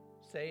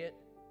 say it,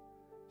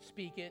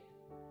 speak it,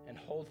 and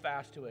hold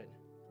fast to it.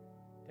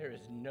 There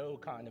is no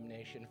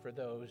condemnation for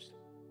those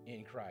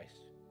in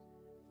Christ.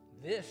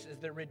 This is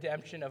the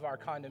redemption of our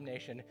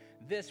condemnation.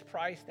 This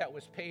price that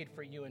was paid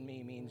for you and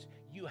me means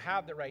you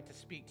have the right to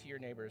speak to your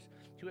neighbors,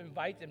 to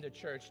invite them to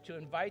church, to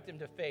invite them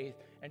to faith,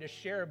 and to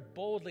share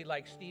boldly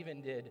like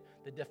Stephen did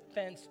the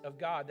defense of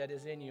God that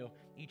is in you.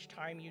 Each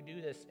time you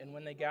do this, and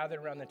when they gather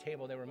around the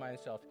table, they remind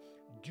themselves,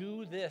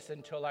 do this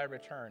until I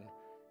return.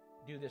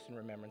 Do this in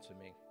remembrance of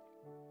me.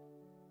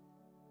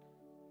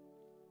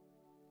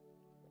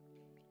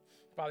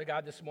 Father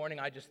God, this morning,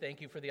 I just thank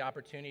you for the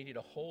opportunity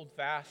to hold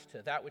fast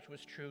to that which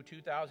was true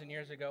 2,000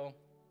 years ago,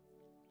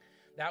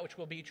 that which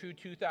will be true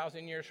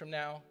 2,000 years from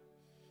now,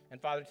 and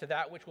Father, to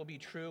that which will be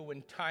true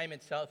when time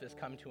itself has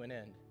come to an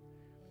end.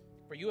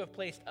 For you have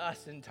placed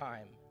us in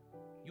time.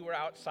 You are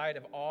outside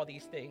of all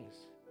these things.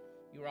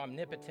 You are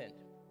omnipotent.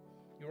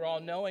 You are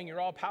all-knowing.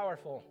 You're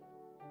all-powerful.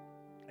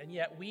 And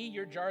yet we,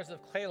 your jars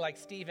of clay like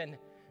Stephen,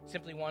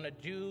 simply want to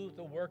do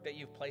the work that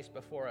you've placed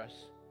before us.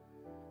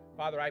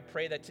 Father, I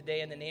pray that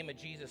today in the name of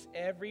Jesus,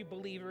 every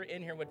believer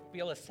in here would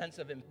feel a sense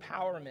of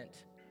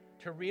empowerment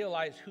to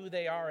realize who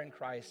they are in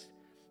Christ,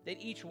 that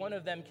each one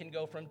of them can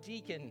go from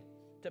deacon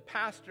to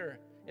pastor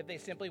if they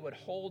simply would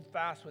hold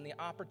fast when the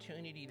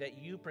opportunity that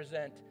you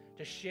present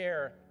to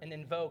share and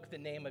invoke the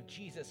name of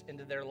Jesus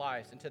into their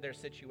lives, into their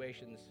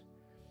situations.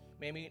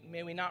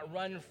 May we not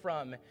run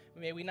from,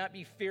 may we not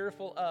be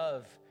fearful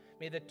of,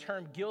 may the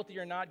term guilty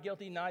or not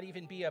guilty not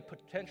even be a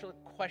potential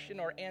question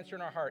or answer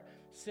in our heart,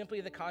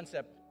 simply the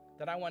concept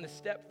that I want to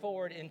step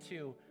forward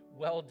into,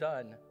 well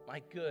done,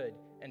 my good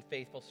and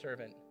faithful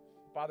servant.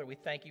 Father, we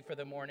thank you for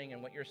the morning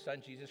and what your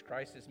son, Jesus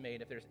Christ, has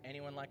made. If there's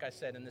anyone, like I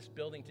said, in this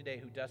building today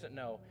who doesn't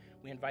know,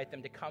 we invite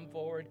them to come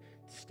forward,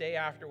 to stay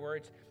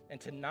afterwards,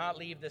 and to not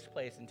leave this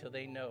place until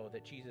they know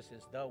that Jesus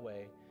is the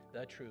way,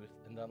 the truth,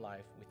 and the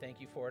life. We thank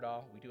you for it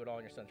all. We do it all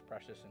in your son's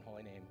precious and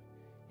holy name.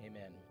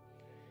 Amen.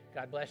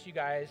 God bless you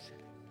guys.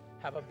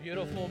 Have a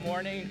beautiful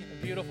morning,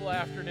 a beautiful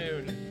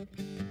afternoon.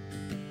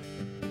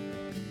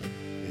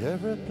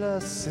 Every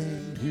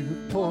blessing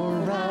you pour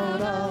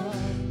out, I'll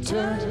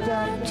turn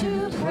back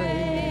to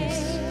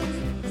praise.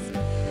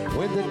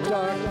 When the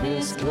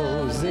darkness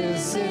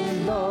closes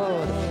in,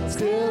 Lord,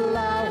 still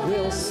I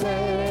will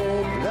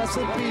say,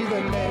 blessed be the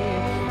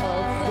name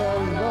of the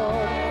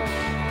Lord.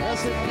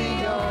 Blessed be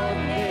your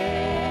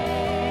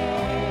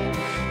name.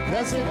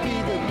 Blessed be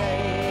the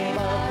name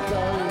of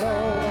the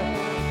Lord.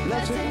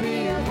 Blessed be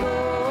your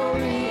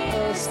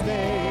glorious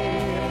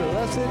name.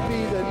 Blessed be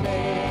the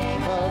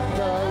name of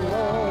the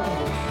Lord.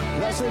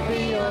 Blessed be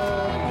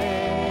your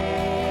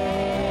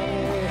name.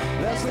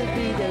 Blessed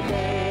be the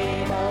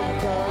name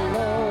of the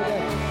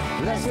Lord.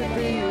 Blessed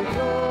be your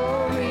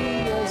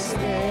glorious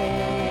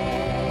name.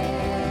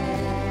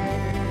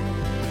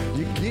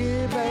 You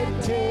give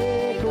and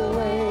take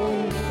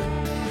away.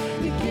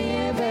 You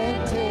give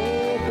and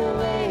take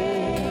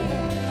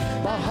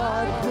away.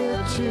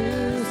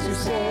 choose to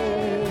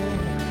say,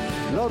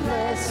 Lord,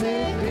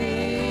 blessed be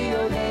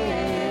your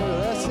name.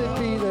 Blessed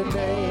be the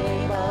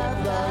name of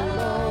the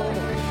Lord.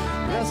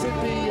 Blessed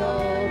be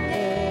your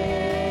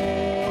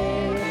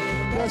name.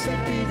 Blessed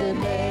be the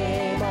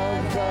name of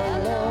the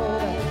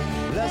Lord.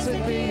 Blessed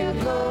be your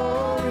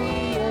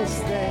glorious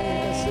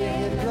name. Sing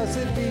it.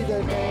 Blessed be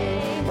the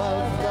name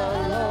of the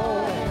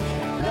Lord.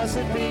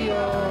 Blessed be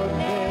your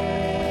name.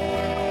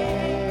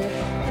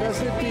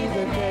 Blessed be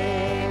the name